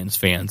Lions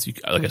fans.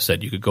 Like I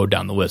said, you could go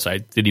down the list. I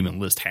didn't even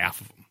list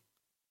half of them.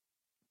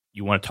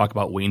 You want to talk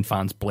about Wayne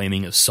Fontes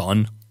blaming his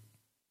son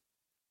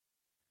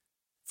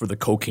for the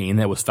cocaine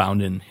that was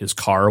found in his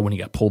car when he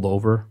got pulled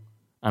over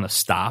on a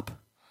stop?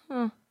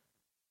 And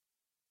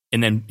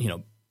then,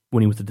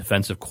 when he was the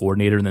defensive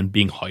coordinator and then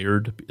being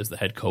hired as the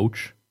head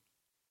coach.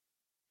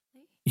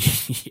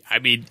 I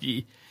mean,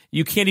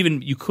 you couldn't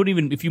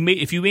even, if you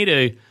made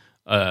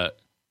a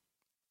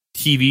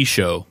TV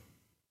show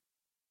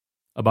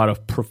about a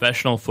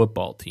professional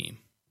football team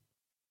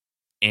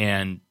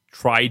and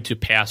tried to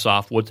pass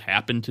off what's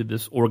happened to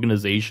this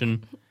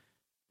organization,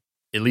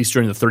 at least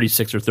during the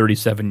 36 or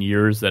 37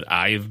 years that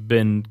I've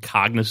been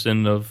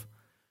cognizant of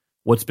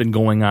what's been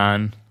going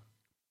on,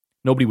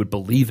 nobody would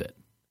believe it.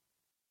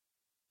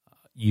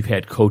 You've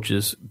had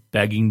coaches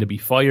begging to be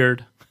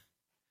fired.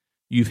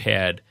 You've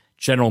had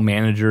general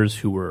managers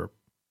who were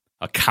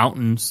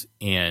accountants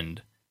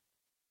and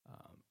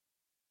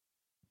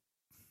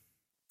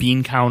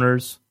bean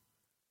counters.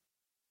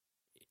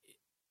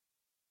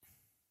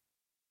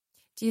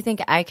 Do you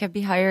think I could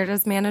be hired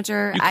as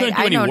manager? You couldn't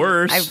do any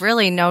worse. I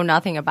really know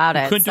nothing about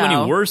it. You couldn't do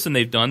any worse than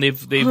they've done.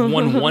 They've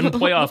won one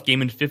playoff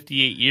game in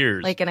 58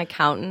 years. Like an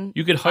accountant.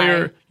 You could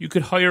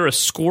hire a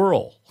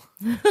squirrel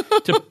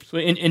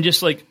and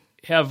just like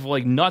have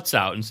like nuts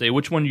out and say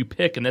which one you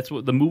pick, and that's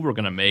what the move we're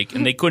going to make.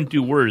 And they couldn't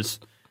do worse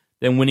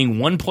than winning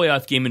one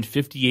playoff game in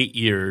 58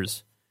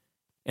 years,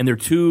 and they're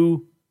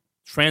two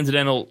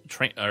transcendental.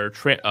 What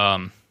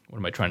am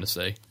I trying to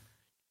say?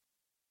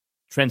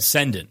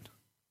 Transcendent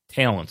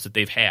talents that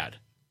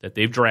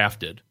they've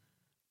drafted.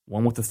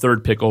 One with the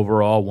third pick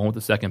overall, one with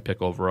the second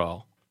pick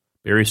overall.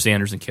 Barry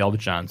Sanders and Calvin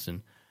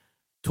Johnson.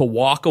 To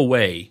walk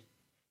away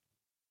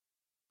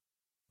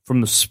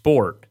from the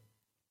sport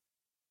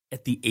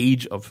at the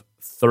age of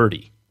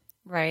 30.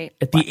 Right.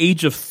 At the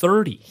age of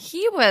 30.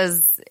 He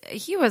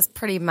was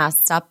pretty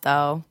messed up,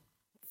 though,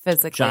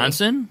 physically.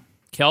 Johnson?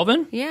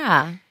 Calvin?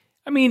 Yeah.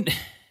 I mean,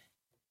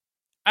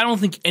 I don't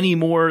think any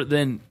more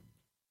than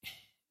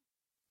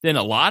a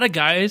lot of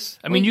guys.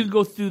 I mean, you can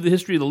go through the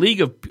history of the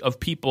league of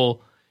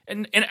people,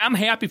 and I'm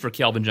happy for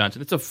Calvin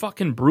Johnson. It's a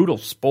fucking brutal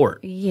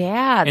sport.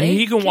 Yeah. And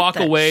he can walk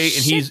away,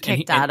 and he's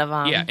kicked out of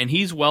him. Yeah, and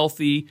he's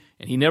wealthy,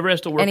 and he never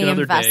has to work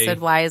another day. And he invested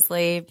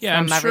wisely. Yeah,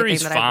 I'm sure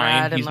he's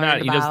fine. He's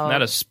not. He's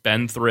not a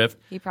spendthrift.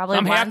 He probably.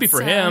 I'm happy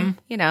for him.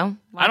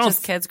 Watch his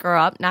kids grow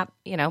up. Not.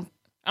 I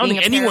don't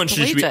think anyone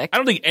should be. I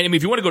don't think. I mean,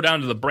 if you want to go down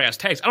to the brass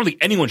tacks, I don't think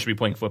anyone should be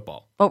playing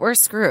football. But we're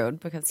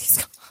screwed because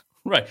he's.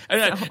 Right.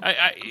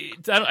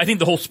 I think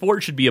the whole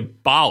sport should be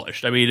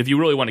abolished. I mean, if you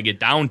really want to get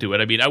down to it,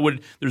 I mean, I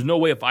would. There's no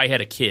way if I had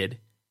a kid,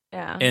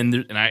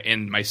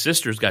 and my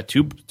sister's got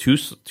two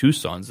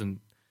sons, and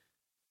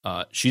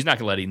she's not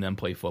letting them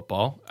play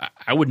football.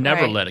 I would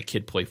never let a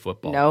kid play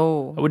football.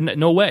 No, I wouldn't.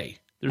 No way.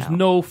 There's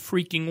no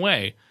freaking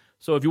way.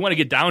 So if you want to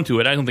get down to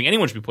it, I don't think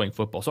anyone should be playing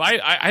football. So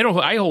I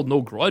hold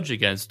no grudge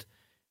against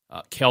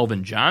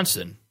Calvin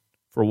Johnson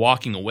for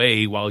walking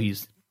away while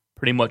he's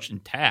pretty much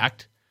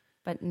intact.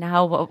 But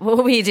now what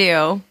will we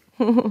do?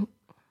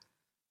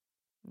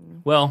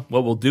 Well,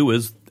 what we'll do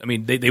is, I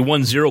mean, they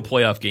won 0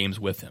 playoff games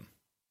with him.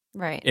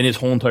 Right. In his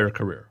whole entire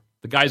career.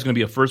 The guy's going to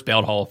be a first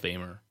ballot Hall of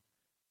Famer,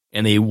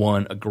 and they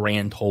won a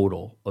grand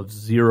total of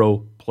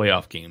 0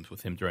 playoff games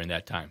with him during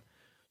that time.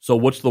 So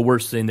what's the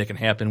worst thing that can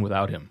happen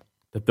without him?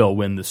 That they'll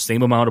win the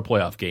same amount of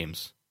playoff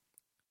games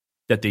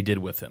that they did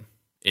with him.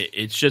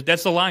 It's just,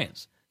 that's the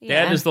Lions.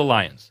 Yeah. That is the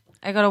Lions.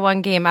 I go to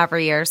one game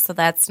every year, so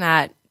that's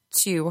not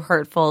too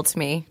hurtful to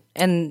me.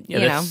 And,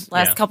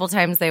 last couple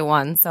times they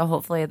won, so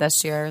hopefully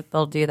this year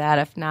they'll do that.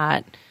 If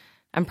not,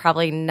 I'm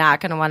probably not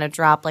going to want to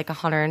drop like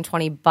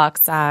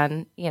 $120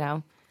 on,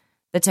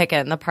 the ticket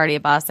and the party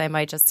bus. I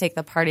might just take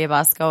the party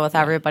bus, go with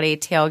everybody,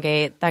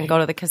 tailgate, then go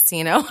to the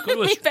casino.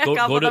 Go to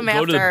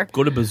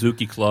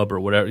Bazooki Club or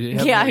whatever. You'll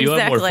exactly.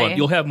 have more fun.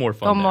 You'll have more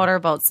fun. Go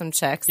motorboat some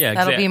chicks. Yeah,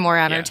 that'll be more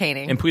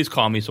entertaining. Yeah. And please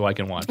call me so I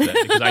can watch that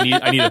because I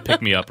need to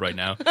pick me up right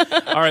now.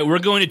 All right, we're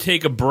going to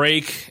take a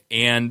break,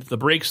 and the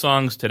break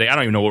songs today. I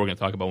don't even know what we're going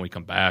to talk about when we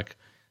come back.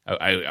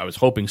 I was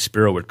hoping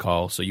Spiro would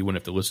call so you wouldn't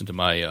have to listen to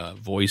my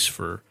voice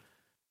for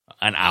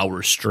an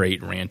hour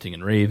straight ranting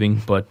and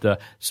raving. But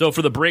so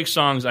for the break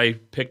songs, I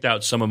picked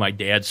out some of my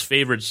dad's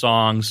favorite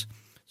songs.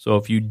 So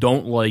if you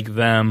don't like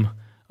them,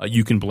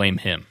 you can blame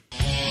him.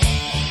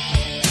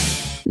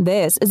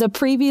 This is a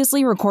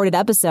previously recorded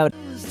episode.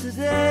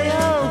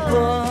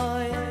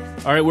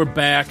 All right, we're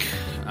back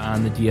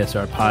on the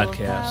DSR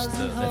podcast,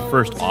 that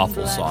first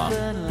awful song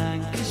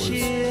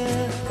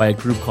was by a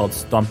group called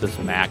Stumpus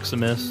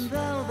Maximus,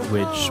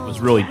 which was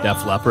really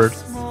Def Leppard.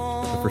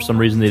 But for some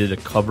reason, they did a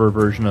cover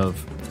version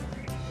of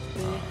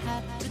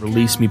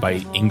Release Me by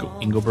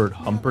Engelbert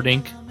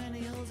Humperdinck.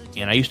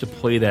 And I used to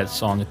play that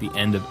song at the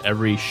end of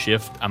every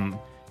shift. I'm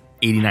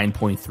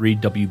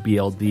 89.3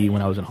 WBLD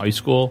when I was in high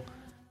school.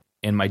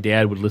 And my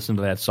dad would listen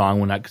to that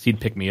song because he'd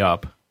pick me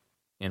up.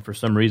 And for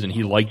some reason,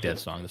 he liked that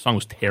song. The song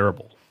was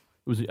terrible.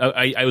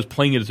 I was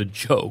playing it as a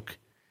joke.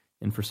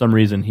 And for some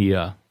reason, he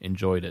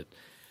enjoyed it.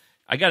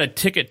 I got a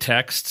ticket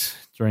text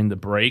during the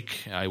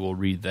break. I will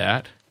read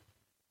that.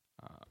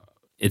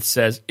 It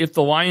says, if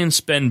the Lions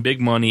spend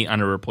big money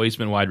on a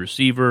replacement wide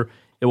receiver,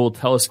 it will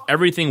tell us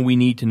everything we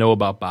need to know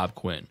about Bob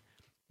Quinn.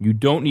 You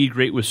don't need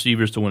great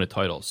receivers to win a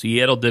title.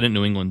 Seattle didn't,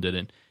 New England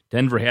didn't.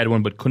 Denver had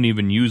one but couldn't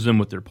even use them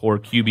with their poor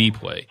QB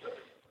play.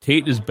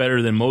 Tate is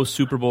better than most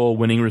Super Bowl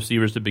winning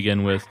receivers to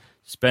begin with.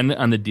 Spend it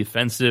on the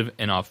defensive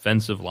and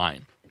offensive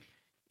line.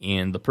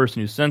 And the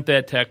person who sent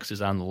that text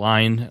is on the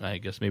line. I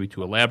guess maybe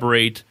to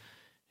elaborate,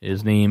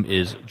 his name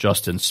is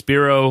Justin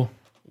Spiro.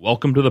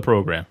 Welcome to the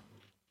program.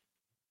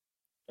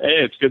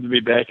 Hey, it's good to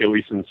be back, at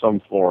least in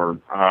some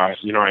form. I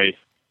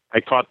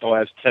caught the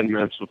last 10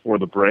 minutes before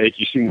the break.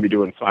 You seem to be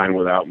doing fine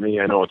without me.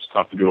 I know it's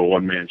tough to do a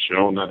one-man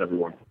show. Not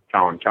everyone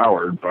Colin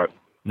Cowherd, but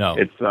no,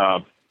 it's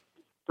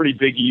pretty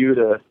big of you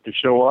to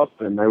show up,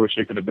 and I wish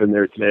I could have been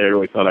there today. I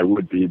really thought I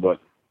would be,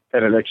 but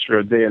had an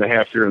extra day and a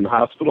half here in the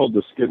hospital,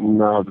 just getting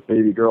the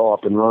baby girl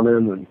up and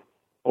running, and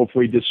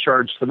hopefully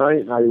discharged tonight,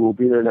 and I will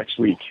be there next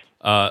week.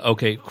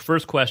 Okay,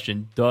 first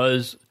question.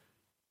 Does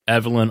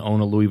Evelyn own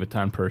a Louis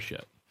Vuitton purse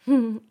yet?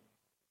 No,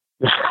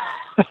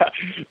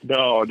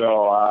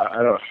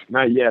 I don't.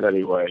 Not yet,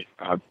 anyway.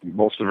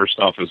 Most of her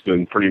stuff has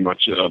been pretty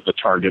much the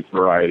Target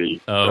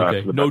variety. Oh,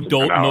 okay. No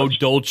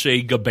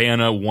Dolce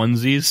Gabbana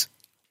onesies.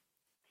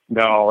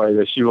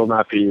 No, she will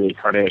not be a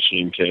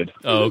Kardashian kid.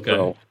 Oh, okay.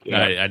 So,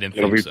 yeah, I didn't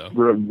think so.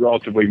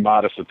 Relatively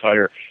modest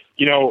attire.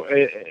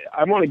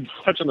 I want to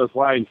touch on this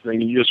Lions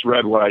thing. You just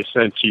read what I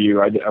sent to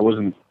you. I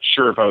wasn't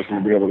sure if I was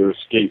going to be able to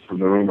escape from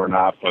the room or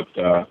not, but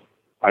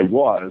I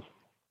was.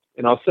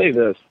 And I'll say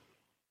this.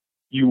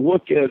 You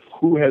look at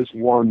who has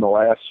won the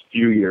last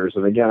few years,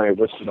 and again, I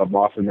listed them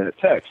off in that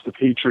text. The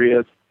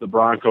Patriots, the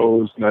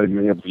Broncos, not even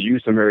being able to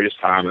use Demaryius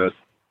Thomas.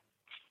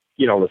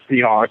 The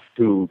Seahawks,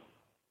 who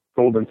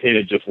Golden Tate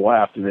had just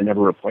left, and they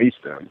never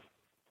replaced him.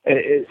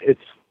 It's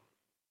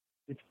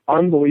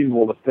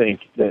unbelievable to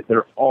think that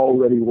they're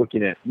already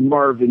looking at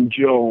Marvin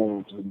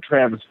Jones and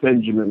Travis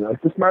Benjamin.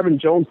 Like this Marvin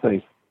Jones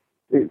thing,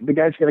 the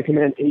guy's going to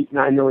command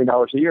 $8-9 million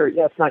a year.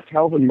 Yeah, it's not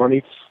Calvin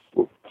money.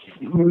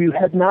 We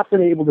have not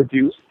been able to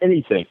do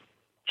anything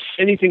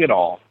at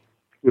all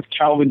with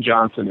Calvin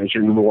Johnson as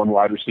your number one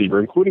wide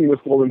receiver, including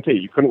with Golden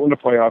Tate. You couldn't win a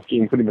playoff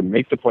game, couldn't even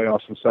make the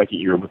playoffs the second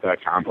year with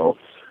that combo.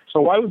 So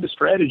why would the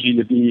strategy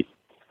to be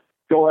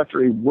go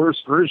after a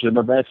worse version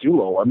of that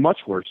duo, a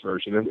much worse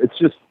version? It's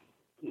just,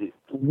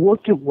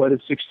 look at what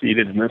has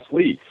succeeded in this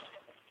league.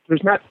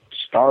 There's not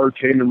star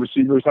tandem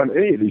receivers on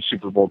any of these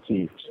Super Bowl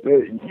teams.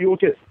 You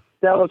look at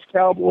Dallas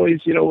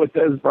Cowboys, with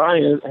Dez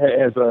Bryant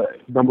as a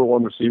number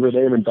one receiver,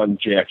 they haven't done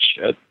jack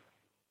shit.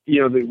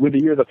 With the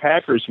year the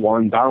Packers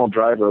won, Donald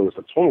Driver was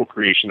a total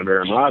creation of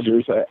Aaron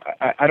Rodgers.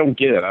 I don't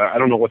get it. I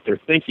don't know what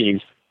they're thinking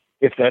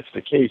if that's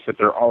the case, that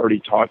they're already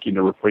talking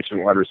to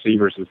replacement wide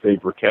receivers, as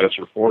Dave Burkett has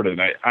reported.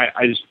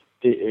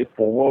 It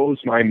blows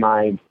my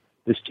mind.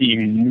 This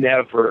team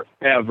never,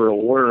 ever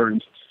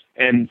learns.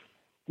 And,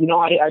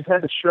 I've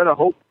had a shred of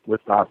hope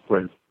with Bob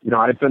Quinn.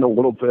 I've been a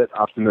little bit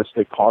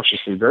optimistic,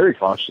 cautiously, very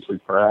cautiously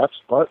perhaps,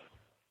 but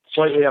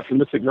slightly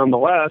optimistic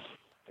nonetheless.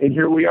 And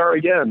here we are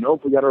again.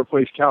 Nope, we got to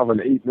replace Calvin,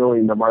 $8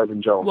 million to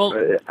Marvin Jones. Well,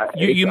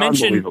 you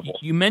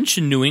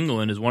mentioned New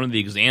England as one of the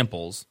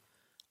examples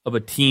of a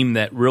team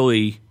that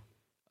really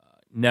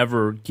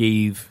never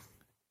gave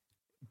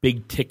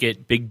big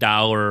ticket, big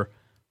dollar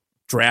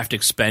draft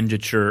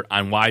expenditure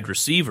on wide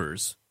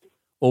receivers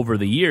over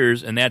the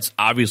years, and that's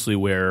obviously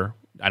where,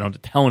 I don't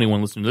have to tell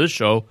anyone listening to this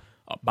show,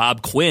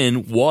 Bob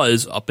Quinn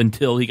was up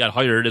until he got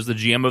hired as the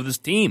GM of this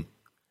team.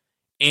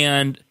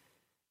 And,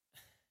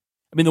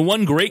 the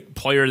one great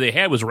player they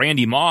had was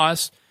Randy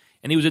Moss,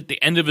 and he was at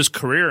the end of his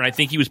career, and I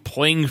think he was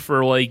playing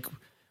for,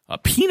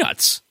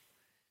 peanuts.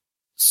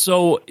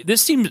 So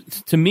this seems,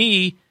 to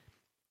me,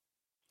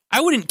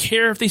 I wouldn't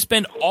care if they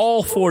spend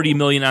all $40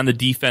 million on the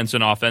defense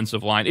and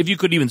offensive line, if you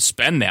could even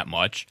spend that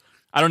much.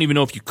 I don't even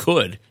know if you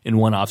could in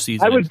one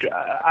offseason.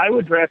 I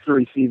would draft a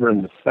receiver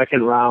in the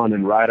second round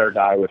and ride or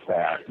die with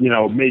that.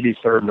 Maybe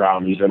third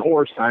round even,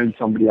 or sign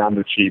somebody on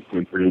the cheap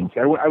in free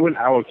agency. I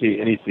wouldn't allocate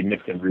any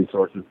significant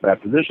resources to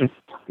that position.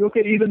 You look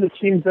at even the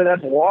teams that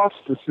have lost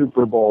the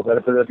Super Bowl, that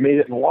have made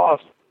it and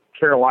lost.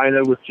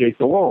 Carolina with Jake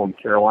Delhomme.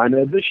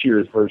 Carolina this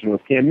year's version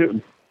with Cam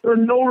Newton. There are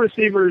no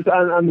receivers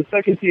on the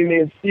second team. They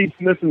had Steve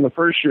Smith in the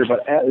first year,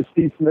 but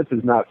Steve Smith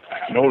is not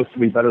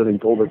noticeably better than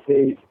Golden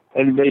Tate.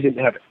 And they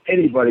didn't have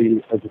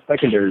anybody as a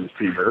secondary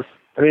receiver.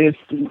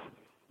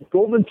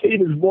 Golden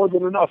Tate is more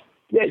than enough.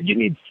 Yeah, you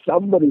need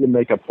somebody to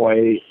make a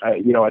play,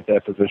 at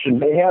that position.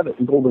 They have it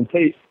in Golden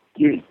Tate.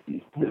 These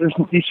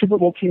Super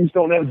Bowl teams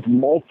don't have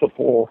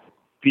multiple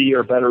B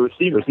or better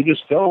receivers. They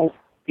just don't,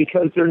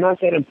 because they're not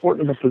that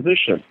important of a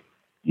position.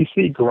 You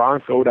see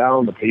Gronk go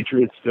down. The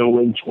Patriots still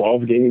win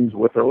 12 games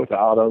with or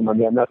without him. I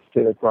mean, I'm not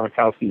saying that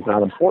Gronkowski's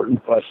not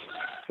important, but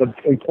the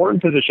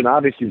important position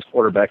obviously is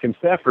quarterback, and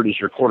Stafford is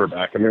your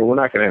quarterback. I mean, we're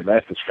not going to have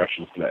that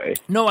discussion today.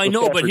 No, I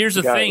know, but here's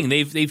the thing.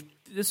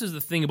 This is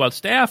the thing about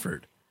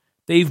Stafford.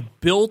 They've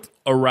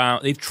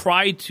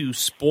tried to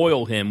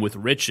spoil him with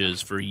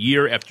riches for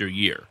year after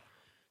year.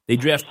 They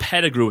draft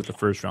Pettigrew with the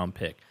first-round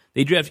pick.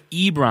 They draft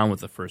Ebron with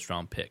the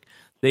first-round pick.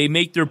 They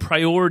make their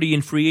priority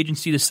in free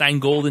agency to sign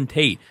Golden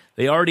Tate.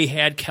 They already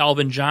had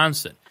Calvin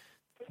Johnson.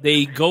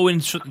 They go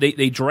in.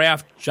 They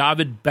draft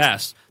Javid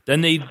Best.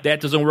 Then that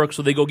doesn't work,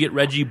 so they go get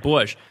Reggie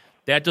Bush.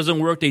 That doesn't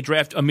work. They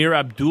draft Amir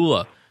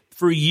Abdullah.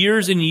 For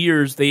years and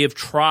years, they have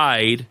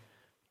tried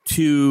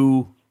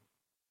to.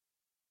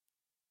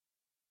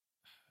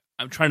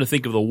 I'm trying to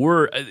think of the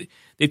word.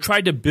 They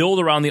tried to build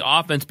around the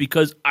offense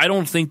because I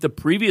don't think the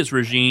previous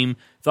regime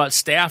thought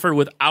Stafford,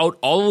 without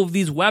all of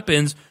these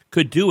weapons,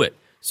 could do it.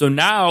 So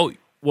now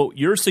what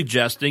you're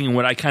suggesting, and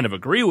what I kind of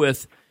agree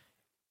with,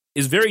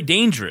 is very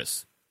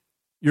dangerous.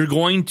 You're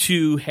going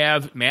to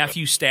have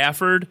Matthew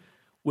Stafford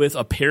with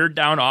a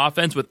pared-down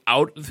offense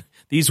without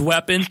these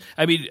weapons.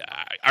 I mean,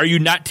 are you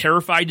not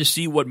terrified to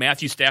see what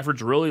Matthew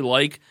Stafford's really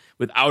like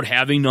without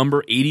having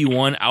number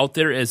 81 out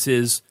there as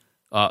his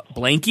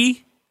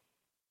blankie?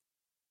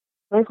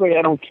 Frankly,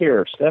 I don't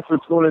care.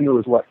 Stafford's going into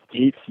his,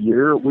 8th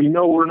year. We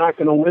know we're not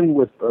going to win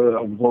with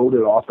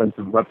loaded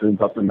offensive weapons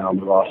up and down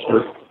the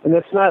roster. And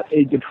that's not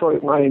a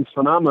Detroit Lions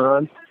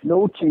phenomenon.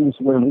 No teams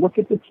win. Look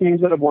at the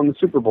teams that have won the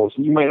Super Bowl.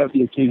 So you might have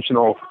the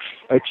occasional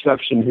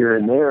exception here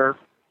and there.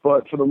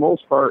 But for the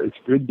most part, it's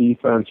good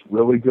defense,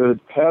 really good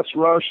pass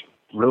rush,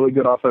 really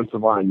good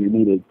offensive line. You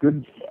need a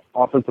good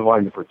offensive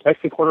line to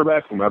protect the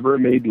quarterback, whomever it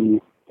may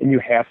be, and you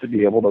have to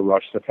be able to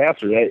rush the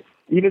passer.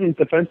 Even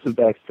defensive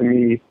backs, to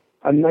me,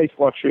 a nice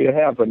luxury to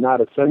have, but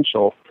not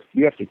essential.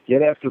 You have to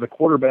get after the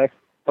quarterback.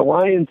 The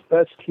Lions'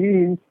 best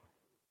team,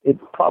 it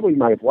probably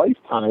my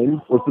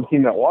lifetime, was the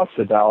team that lost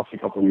to Dallas a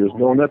couple of years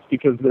ago, and that's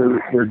because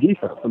their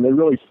defense, and they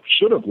really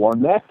should have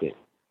won that game.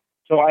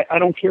 So I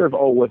don't care if,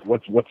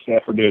 what's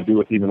Stafford going to do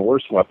with even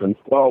worse weapons.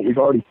 Well, we've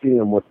already seen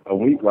him with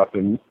elite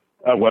weaponry,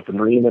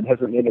 and it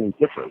hasn't made any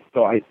difference.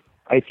 So I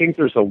think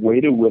there's a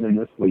way to win in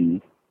this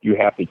league. You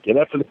have to get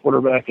after the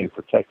quarterback and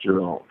protect your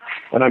own.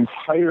 And I'm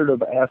tired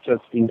of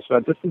assets being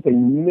spent. This is a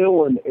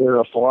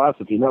Millen-era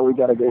philosophy. Now we've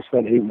got to go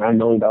spend $8-9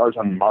 million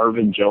on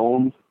Marvin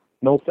Jones.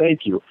 No,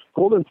 thank you.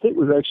 Golden State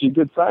was actually a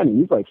good signing.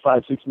 He's like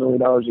 $5-6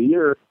 million a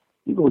year.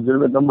 He was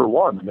there at number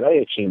one. I mean, I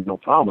actually have no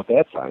problem with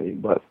that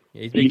signing, but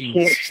you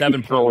can't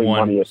 7.1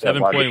 money at that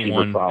wide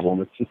receiver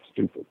problem. It's just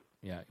stupid.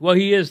 Yeah. Well,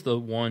 he is the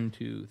 1,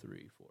 2,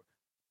 3,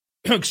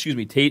 4. Excuse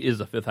me. Tate is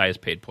the 5th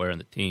highest paid player on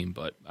the team,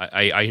 but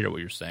I hear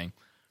what you're saying.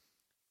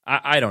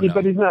 I don't know.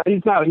 But he's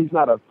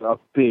not a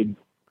big,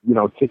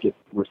 ticket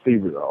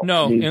receiver though.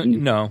 No,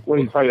 no. Well,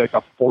 he's probably like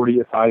a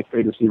 40th highest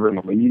paid receiver in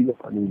the league.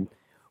 I mean,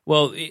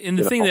 well, and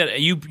the thing that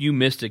you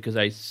missed it, because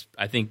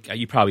I think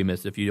you probably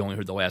missed it if you only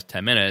heard the last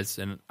 10 minutes,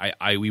 and I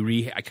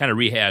kind of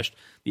rehashed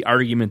the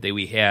argument that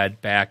we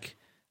had back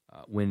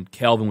when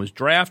Calvin was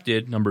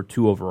drafted number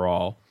 2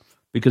 overall,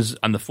 because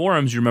on the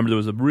forums, you remember there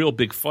was a real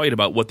big fight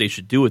about what they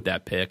should do with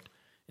that pick,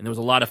 and there was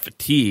a lot of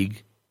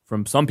fatigue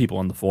from some people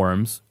on the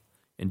forums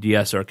and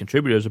DSR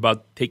contributors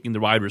about taking the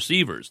wide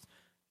receivers,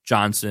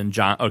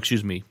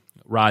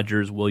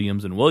 Rodgers,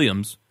 Williams, and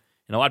Williams.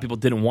 And a lot of people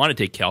didn't want to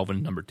take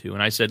Calvin number 2.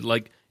 And I said,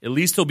 at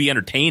least he'll be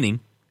entertaining.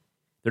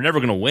 They're never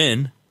going to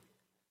win.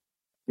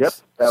 Yep,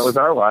 that was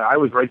our line. I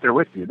was right there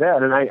with you.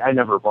 That, and I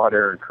never bought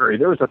Aaron Curry.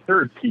 There was a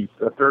third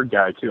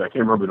guy, too. I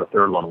can't remember who the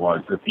third one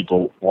was that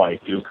people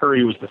liked.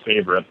 Curry was the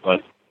favorite, but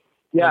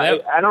yeah,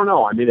 I don't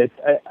know. I mean,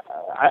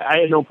 I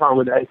had no problem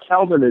with that.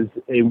 Calvin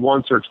is a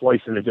once or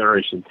twice in a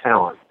generation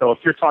talent. So if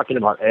you're talking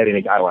about adding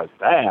a guy like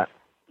that,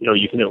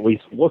 you can at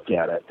least look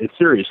at it. It's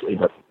seriously,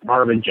 but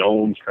Marvin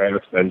Jones,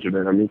 Travis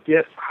Benjamin, I mean,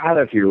 get out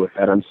of here with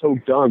that. I'm so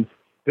done.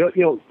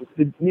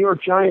 The New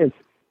York Giants,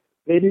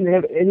 they didn't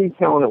have any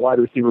talent at wide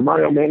receiver.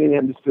 Mario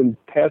Manningham just been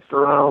passed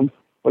around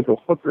like a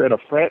hooker at a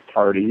frat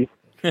party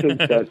since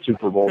that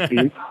Super Bowl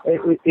team.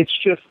 It's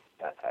just,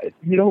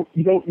 you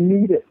don't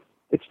need it.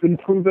 It's been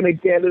proven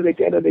again and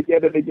again and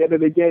again and again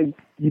and again.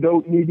 You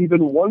don't need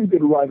even one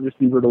good wide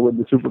receiver to win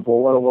the Super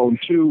Bowl, let alone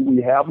 2.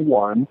 We have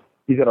one.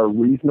 He's at a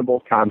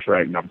reasonable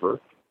contract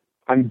number.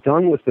 I'm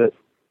done with it.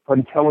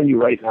 I'm telling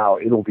you right now,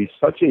 it'll be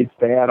such a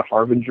bad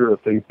harbinger of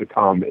things to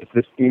come if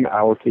this team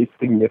allocates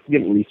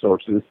significant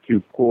resources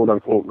to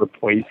quote-unquote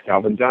replace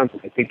Calvin Johnson.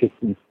 I think it's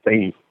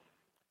insane.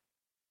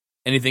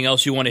 Anything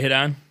else you want to hit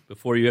on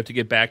before you have to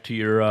get back to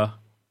your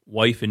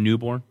wife and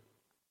newborn?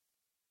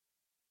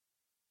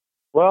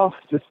 Well,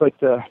 just like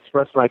to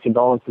express my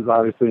condolences.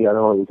 Obviously, I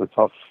know it was a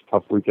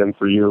tough weekend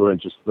for you, and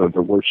just the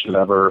worst shit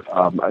ever.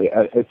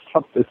 It's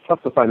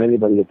tough to find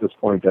anybody at this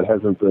point that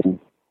hasn't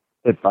been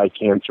hit by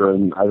cancer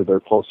and either they're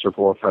close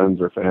circle of friends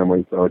or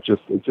family. So it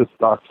just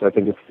sucks. I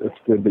think it's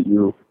good that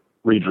you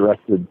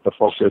redirected the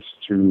focus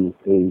to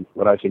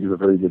what I think is a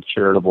very good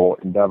charitable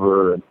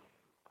endeavor, and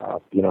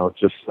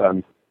just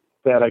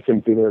sad I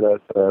couldn't be there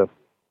to.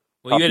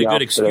 Well, you had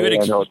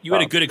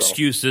a good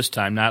excuse this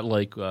time, not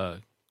like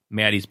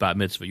Maddie's bat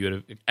mitzvah. You had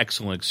an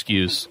excellent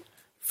excuse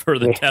for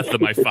the death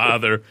of my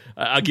father.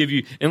 I'll give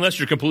you, unless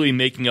you're completely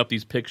making up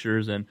these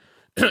pictures and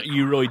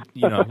you really,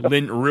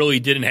 Lynn really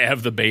didn't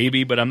have the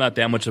baby, but I'm not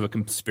that much of a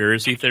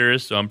conspiracy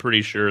theorist, so I'm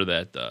pretty sure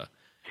that,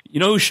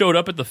 who showed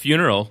up at the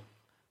funeral?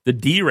 The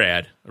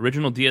D-Rad,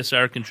 original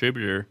DSR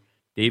contributor,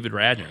 David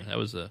Radner. That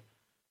was a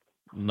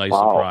nice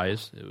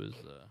surprise. It was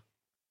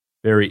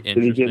very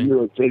interesting.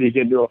 Did he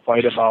get into a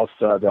fight about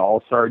the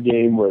All-Star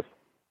game with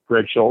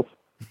Greg Schultz?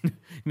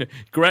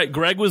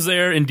 Greg was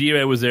there and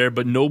D-Rad was there,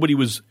 but nobody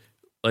was,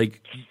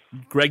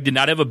 Greg did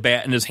not have a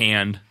bat in his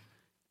hand,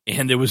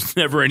 and there was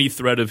never any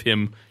threat of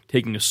him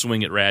taking a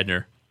swing at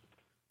Radner.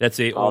 That's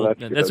an old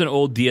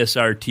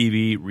DSR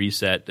TV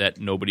reset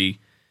that nobody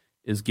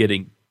is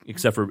getting,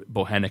 except for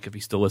Bohenik if he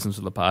still listens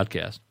to the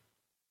podcast.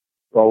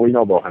 Well, we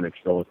know Bohenik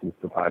still listens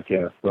to the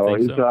podcast. So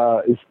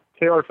is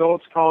Taylor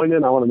Phillips calling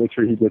in? I want to make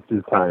sure he gets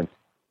his time.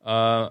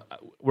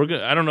 We're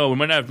gonna. I don't know. We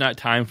might not have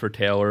time for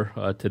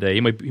Taylor today.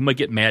 He might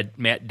get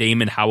Matt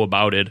Damon. How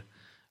about it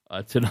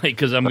tonight?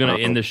 Because I'm going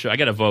to end the show. I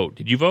got to vote.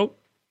 Did you vote?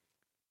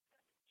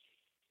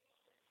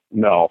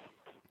 No.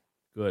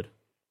 Good.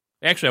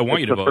 Actually, I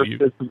want you to vote.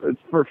 It's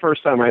the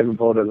first time I haven't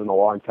voted in a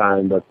long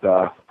time, but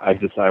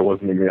I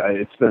wasn't going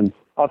to. It's been.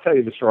 I'll tell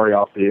you the story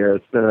off the air.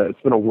 It's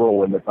been a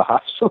whirlwind at the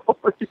hospital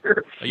over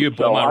here.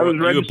 I was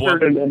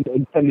registered and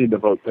intending to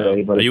vote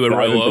today, but are you at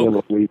Royal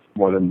Oak?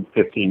 More than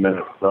 15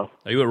 minutes. So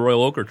are you at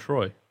Royal Oak or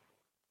Troy?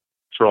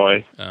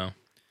 Troy. Oh.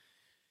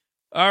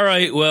 All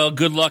right. Well,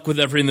 good luck with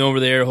everything over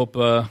there. Hope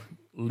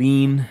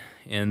Lean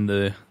and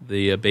the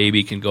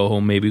baby can go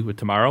home maybe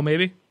tomorrow.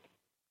 Maybe.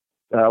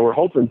 We're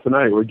hoping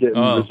tonight. We're getting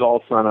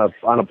results on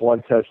a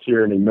blood test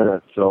here in a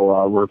minute.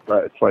 So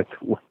it's like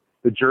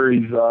the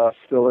jury's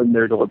still in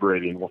there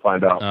deliberating. We'll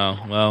find out.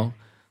 Oh well,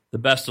 the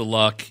best of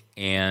luck,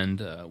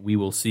 and we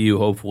will see you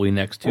hopefully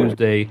next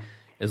Tuesday.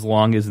 As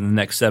long as in the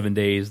next 7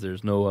 days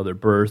there's no other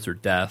births or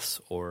deaths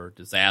or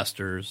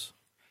disasters.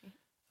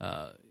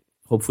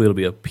 Hopefully it'll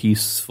be a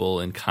peaceful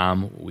and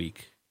calm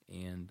week.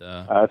 And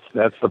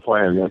that's the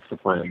plan. That's the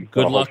plan.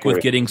 Good luck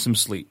with getting some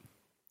sleep.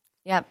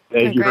 Yep.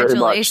 Thank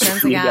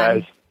Congratulations you very much. again.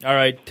 Guys. All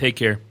right. Take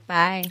care.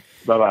 Bye.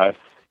 Bye-bye.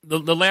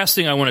 The last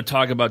thing I want to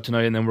talk about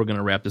tonight, and then we're going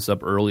to wrap this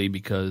up early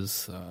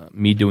because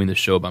me doing the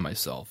show by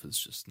myself is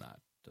just not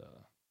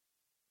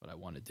what I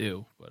want to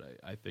do. But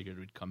I figured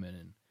we'd come in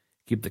and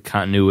keep the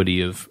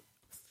continuity of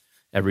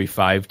every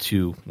 5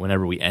 to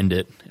whenever we end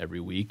it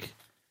every week.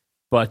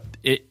 But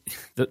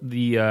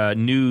the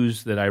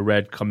news that I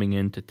read coming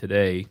into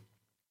the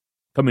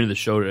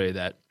show today,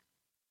 that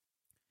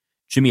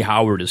Jimmy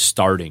Howard is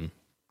starting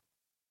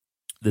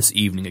this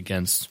evening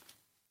against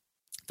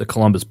the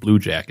Columbus Blue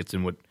Jackets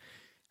in what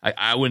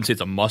I wouldn't say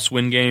it's a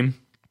must-win game,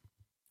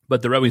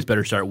 but the Red Wings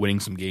better start winning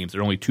some games.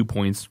 They're only 2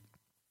 points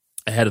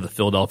ahead of the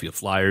Philadelphia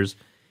Flyers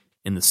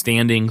in the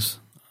standings.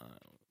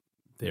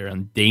 They're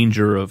in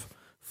danger of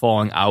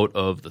falling out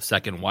of the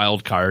second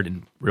wild card,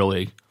 and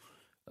really,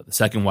 the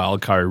second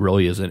wild card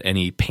really isn't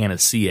any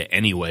panacea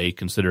anyway,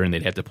 considering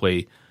they'd have to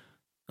play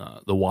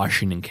the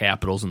Washington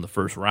Capitals in the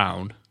first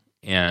round,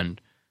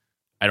 and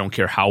I don't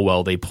care how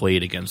well they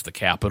played against the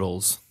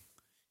Capitals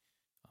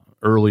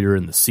earlier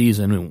in the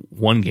season. In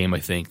one game, I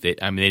think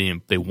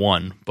they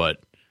won,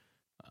 but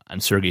on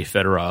Sergei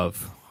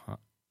Fedorov,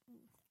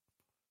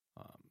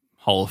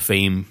 Hall of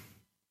Fame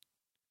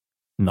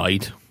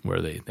night,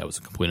 where that was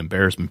a complete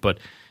embarrassment. But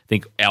I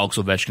think Alex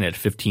Ovechkin had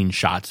 15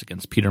 shots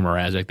against Peter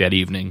Mrazek that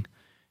evening,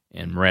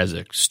 and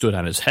Mrazek stood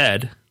on his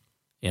head,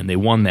 and they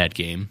won that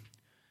game.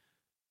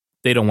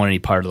 They don't want any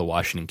part of the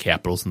Washington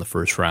Capitals in the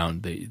first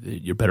round.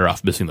 You're better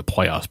off missing the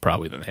playoffs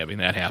probably than having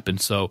that happen.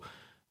 So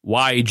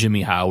why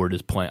Jimmy Howard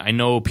is playing. I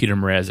know Peter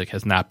Mrazek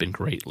has not been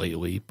great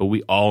lately, but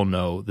we all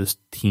know this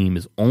team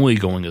is only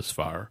going as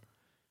far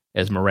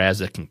as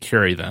Mrazek can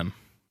carry them,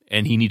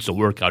 and he needs to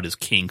work out his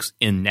kinks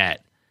in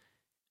net.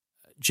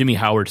 Jimmy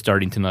Howard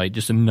starting tonight,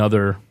 just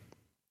another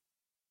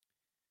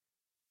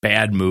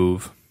bad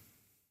move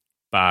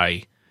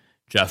by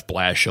Jeff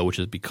Blashill, which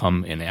has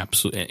become an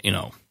absolute,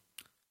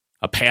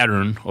 a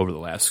pattern over the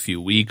last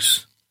few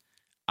weeks.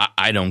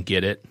 I don't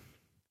get it.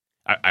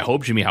 I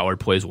hope Jimmy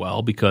Howard plays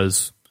well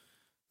because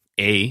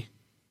A,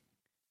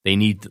 they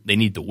need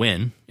to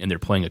win, and they're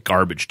playing a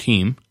garbage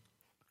team,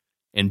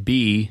 and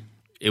B,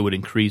 it would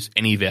increase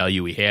any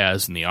value he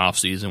has in the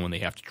offseason when they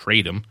have to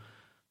trade him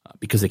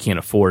because they can't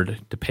afford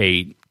to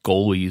pay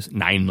goalies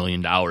 $9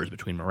 million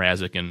between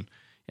Mrazek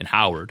and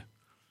Howard.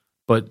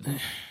 But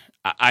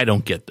I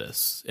don't get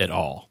this at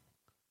all.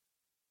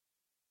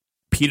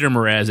 Peter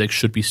Mrazek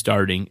should be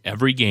starting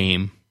every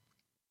game.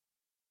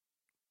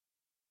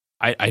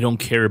 I don't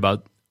care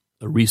about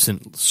the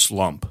recent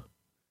slump.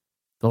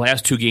 The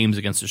last 2 games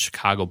against the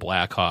Chicago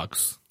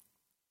Blackhawks,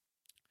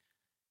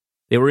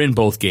 they were in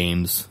both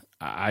games.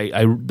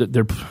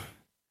 the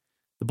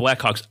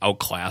Blackhawks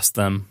outclassed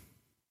them.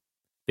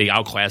 They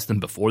outclassed them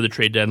before the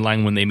trade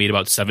deadline when they made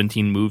about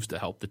 17 moves to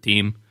help the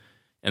team,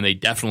 and they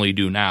definitely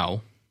do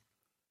now.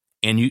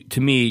 And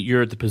to me,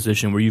 you're at the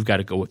position where you've got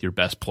to go with your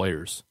best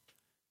players.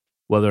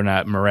 Whether or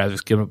not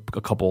Mrazek's given up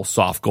a couple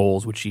soft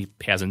goals, which he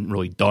hasn't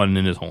really done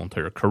in his whole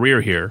entire career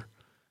here,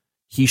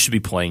 he should be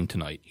playing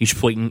tonight. He should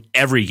play in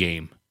every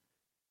game,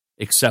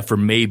 except for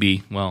not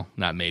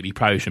maybe,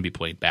 probably shouldn't be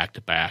playing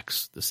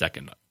back-to-backs the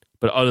second night.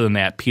 But other than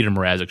that, Peter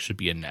Mrazek should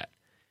be in net.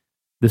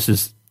 This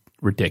is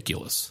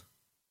ridiculous.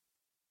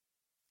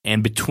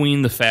 And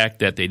between the fact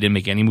that they didn't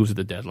make any moves at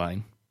the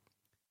deadline,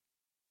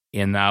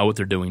 and now what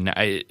they're doing,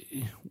 I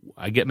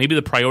get maybe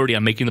the priority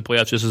on making the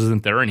playoffs just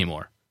isn't there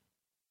anymore.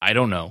 I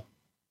don't know.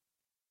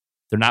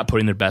 They're not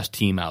putting their best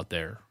team out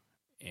there,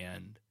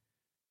 and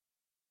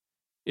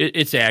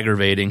it's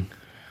aggravating.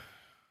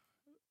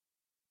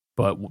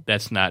 But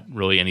that's not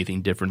really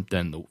anything different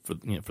than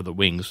for the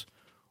Wings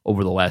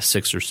over the last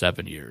 6 or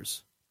 7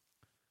 years.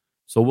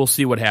 So we'll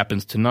see what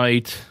happens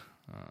tonight.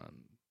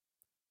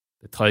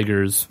 The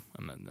Tigers,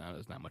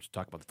 there's not much to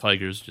talk about the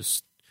Tigers.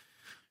 Just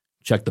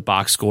check the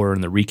box score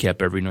and the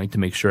recap every night to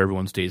make sure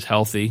everyone stays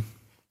healthy.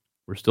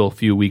 We're still a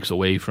few weeks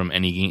away from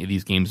any of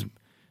these games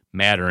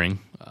mattering.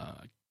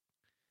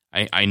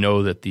 I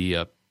know that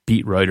the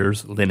beat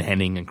writers, Lynn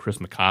Henning and Chris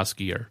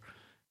McCoskey, are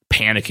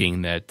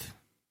panicking that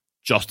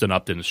Justin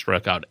Upton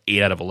struck out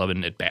 8 out of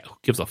 11 at bat. Who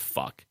gives a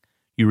fuck?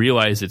 You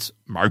realize it's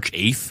March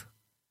 8th?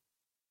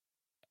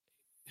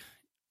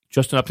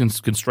 Justin Upton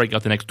can strike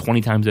out the next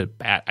 20 times at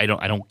bat. I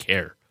don't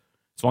care.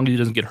 As long as he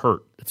doesn't get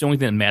hurt. That's the only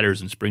thing that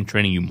matters in spring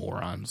training, you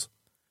morons.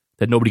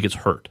 That nobody gets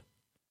hurt.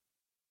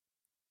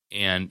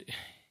 And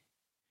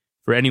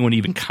for anyone to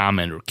even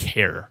comment or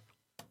care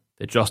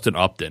that Justin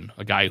Upton,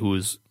 a guy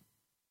who's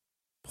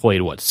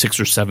played, 6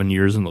 or 7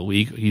 years in the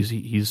league,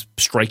 he's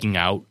striking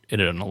out at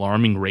an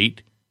alarming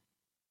rate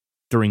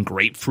during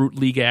Grapefruit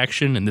League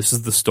action, and this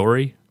is the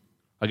story.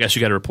 I guess you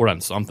got to report on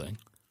something.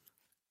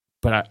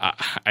 But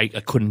I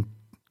couldn't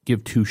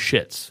give two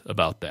shits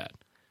about that.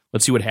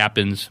 Let's see what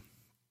happens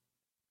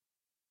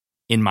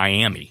in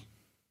Miami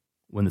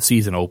when the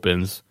season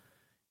opens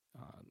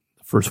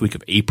the first week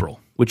of April,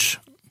 which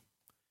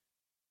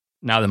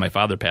now that my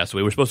father passed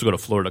away, we're supposed to go to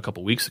Florida a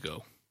couple weeks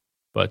ago,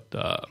 but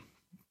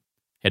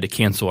had to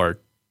cancel our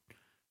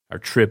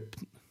trip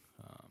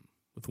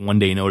with 1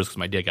 day notice because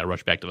my dad got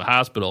rushed back to the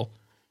hospital.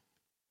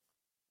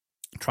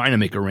 Trying to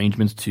make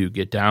arrangements to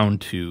get down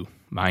to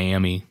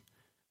Miami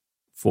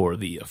for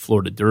the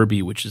Florida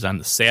Derby, which is on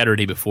the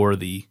Saturday before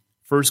the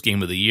first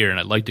game of the year, and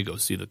I'd like to go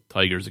see the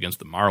Tigers against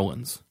the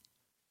Marlins,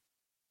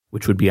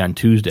 which would be on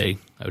Tuesday.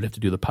 I would have to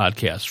do the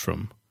podcast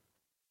from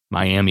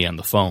Miami on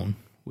the phone,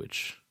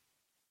 which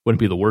wouldn't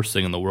be the worst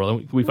thing in the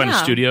world. Can we find a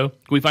studio?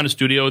 Can we find a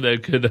studio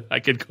that I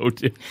could go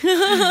to?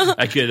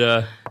 I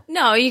could.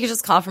 No, you could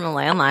just call from a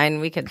landline.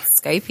 We could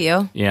Skype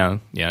you. Yeah,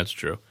 that's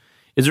true.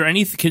 Is there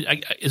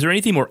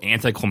anything more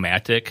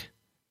anticlimactic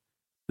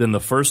than the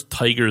first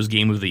Tigers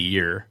game of the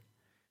year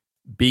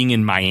being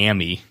in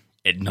Miami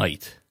at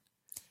night?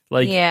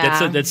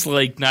 That's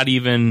like not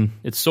even.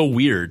 It's so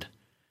weird.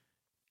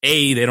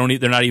 They're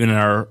not even in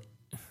our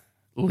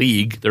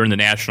league. They're in the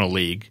National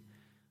League.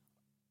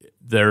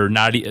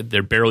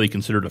 They're barely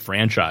considered a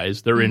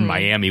franchise. They're in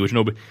Miami, which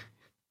nobody.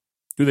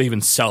 Do they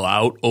even sell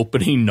out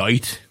opening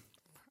night?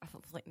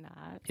 Probably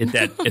not.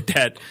 At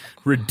that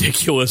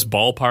ridiculous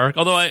ballpark.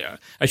 Although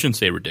I shouldn't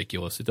say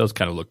ridiculous. It does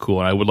kind of look cool,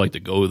 and I would like to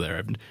go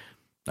there.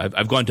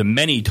 I've gone to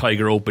many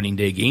Tiger opening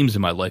day games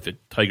in my life at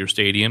Tiger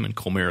Stadium and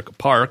Comerica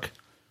Park,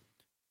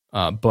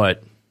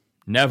 but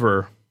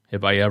never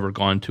have I ever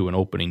gone to an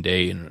opening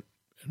day in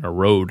a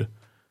road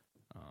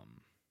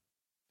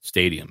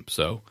stadium.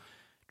 So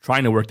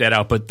trying to work that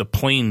out, but the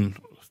plane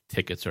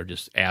tickets are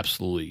just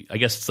absolutely. I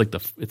guess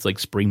it's like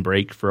spring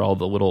break for all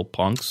the little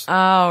punks.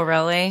 Oh,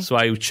 really? So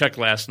I checked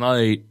last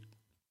night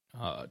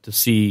to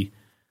see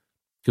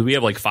because we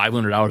have like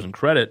 $500 in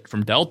credit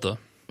from Delta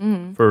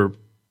for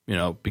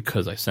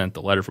because I sent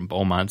the letter from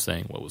Beaumont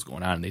saying what was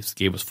going on, and they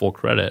gave us full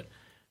credit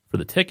for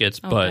the tickets.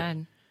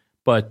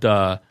 But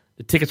the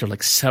tickets are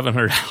like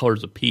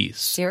 $700 a piece.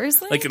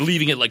 Seriously? Like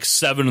leaving at like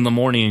 7 in the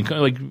morning.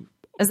 Like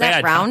is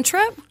that round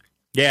trip?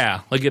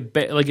 Yeah, like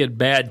at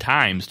bad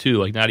times too.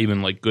 Like not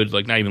even like good.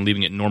 Like not even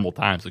leaving at normal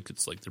times. Like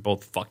it's like they're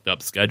both fucked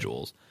up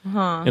schedules.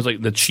 It's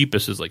like the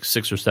cheapest is like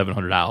 $600 or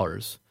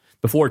 $700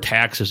 before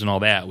taxes and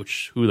all that.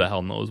 Which who the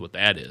hell knows what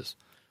that is?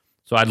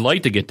 So I'd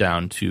like to get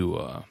down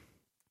to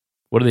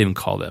what do they even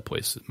call that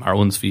place?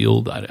 Marlins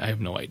Field? I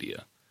have no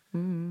idea.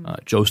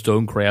 Joe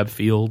Stone Crab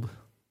Field,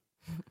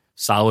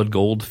 Solid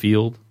Gold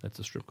Field. That's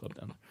a strip club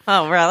down there.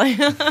 Oh, really?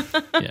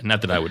 Yeah,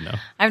 not that I would know.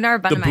 I've never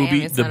been to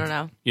Miami, so I don't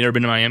know. You never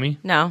been to Miami?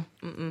 No.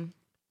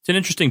 It's an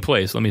interesting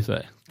place, let me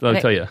say. I'll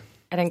tell you.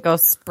 I didn't go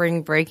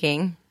spring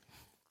breaking.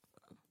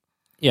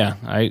 Yeah,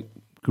 I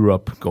grew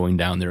up going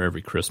down there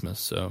every Christmas,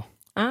 so.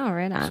 Oh,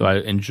 right on. So I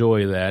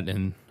enjoy that,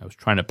 and I was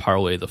trying to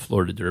parlay the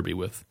Florida Derby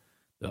with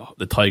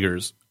the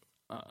Tigers'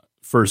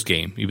 first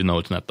game, even though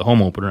it's not the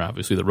home opener,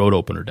 obviously the road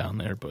opener down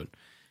there, but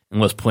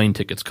unless plane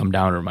tickets come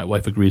down or my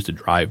wife agrees to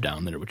drive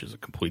down there, which is a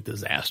complete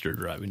disaster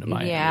driving to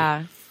Miami.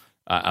 Yeah.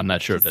 I'm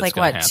not sure if that's like,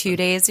 going to happen. 2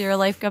 days of your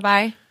life go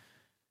by?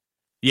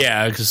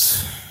 Yeah,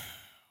 because,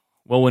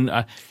 well, when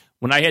I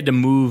had to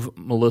move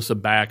Melissa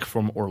back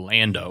from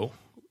Orlando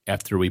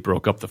after we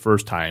broke up the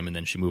first time, and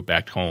then she moved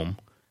back home,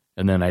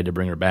 and then I had to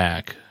bring her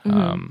back.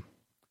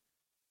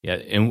 Yeah,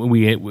 and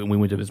we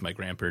went to visit my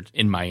grandparents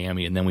in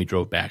Miami, and then we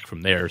drove back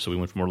from there. So we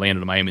went from Orlando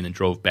to Miami, and then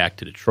drove back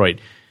to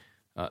Detroit.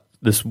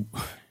 This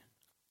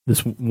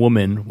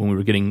woman, when we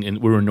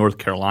were in North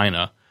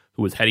Carolina,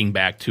 who was heading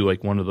back to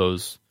like one of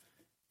those,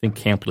 I think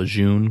Camp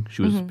Lejeune.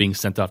 She was being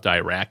sent off to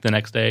Iraq the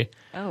next day.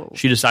 Oh,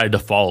 she decided to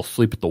fall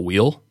asleep at the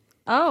wheel.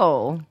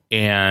 Oh,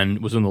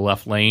 and was in the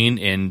left lane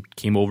and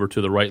came over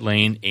to the right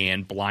lane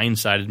and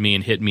blindsided me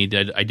and hit me.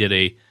 I did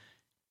a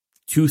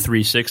 2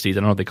 360s. I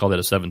don't know if they call that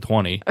a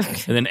 720,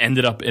 and then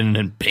ended up in an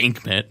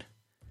embankment.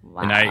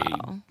 wow.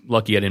 And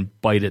lucky I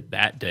didn't bite it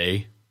that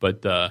day.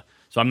 But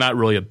so I'm not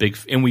really a big.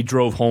 And we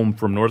drove home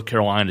from North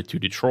Carolina to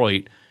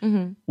Detroit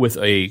with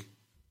a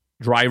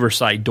driver's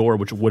side door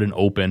which wouldn't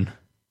open.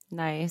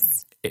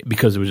 Nice.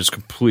 Because it was just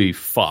completely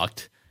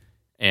fucked.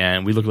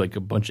 And we looked like a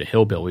bunch of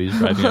hillbillies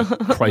driving a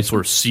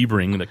Chrysler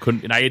Sebring that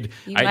couldn't. And I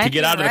had to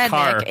get out of the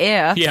car.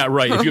 Yeah,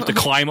 right. If you have to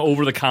climb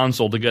over the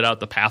console to get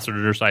out the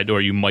passenger side door,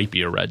 you might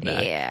be a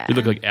redneck. Yeah. We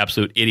look like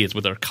absolute idiots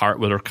with her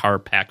car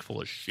packed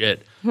full of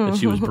shit that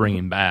she was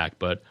bringing back.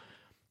 But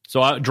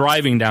so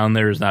driving down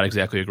there is not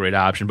exactly a great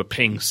option. But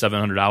paying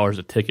 $700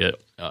 a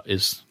ticket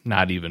is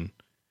not even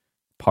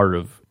part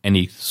of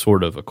any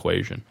sort of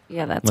equation.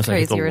 Yeah, that's unless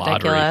crazy I hit the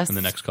lottery ridiculous. in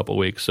the next couple of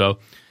weeks. So.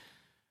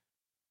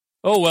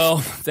 Oh, well,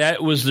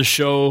 that was the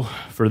show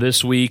for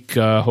this week.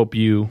 Hope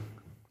you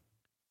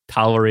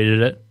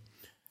tolerated it.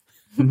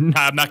 I'm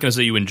not going to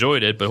say you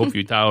enjoyed it, but hope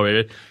you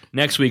tolerated it.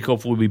 Next week,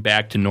 hopefully, we'll be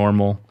back to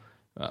normal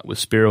with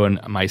Spiro and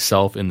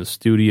myself in the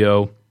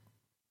studio.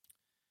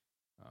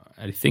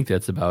 I think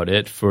that's about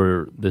it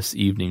for this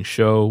evening's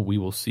show. We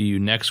will see you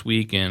next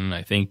week, and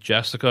I thank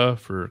Jessica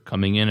for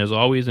coming in, as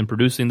always, and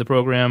producing the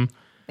program.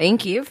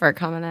 Thank you for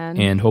coming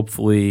in. And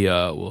hopefully,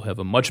 we'll have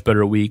a much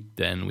better week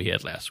than we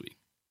had last week.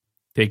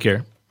 Take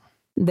care.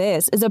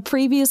 This is a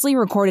previously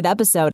recorded episode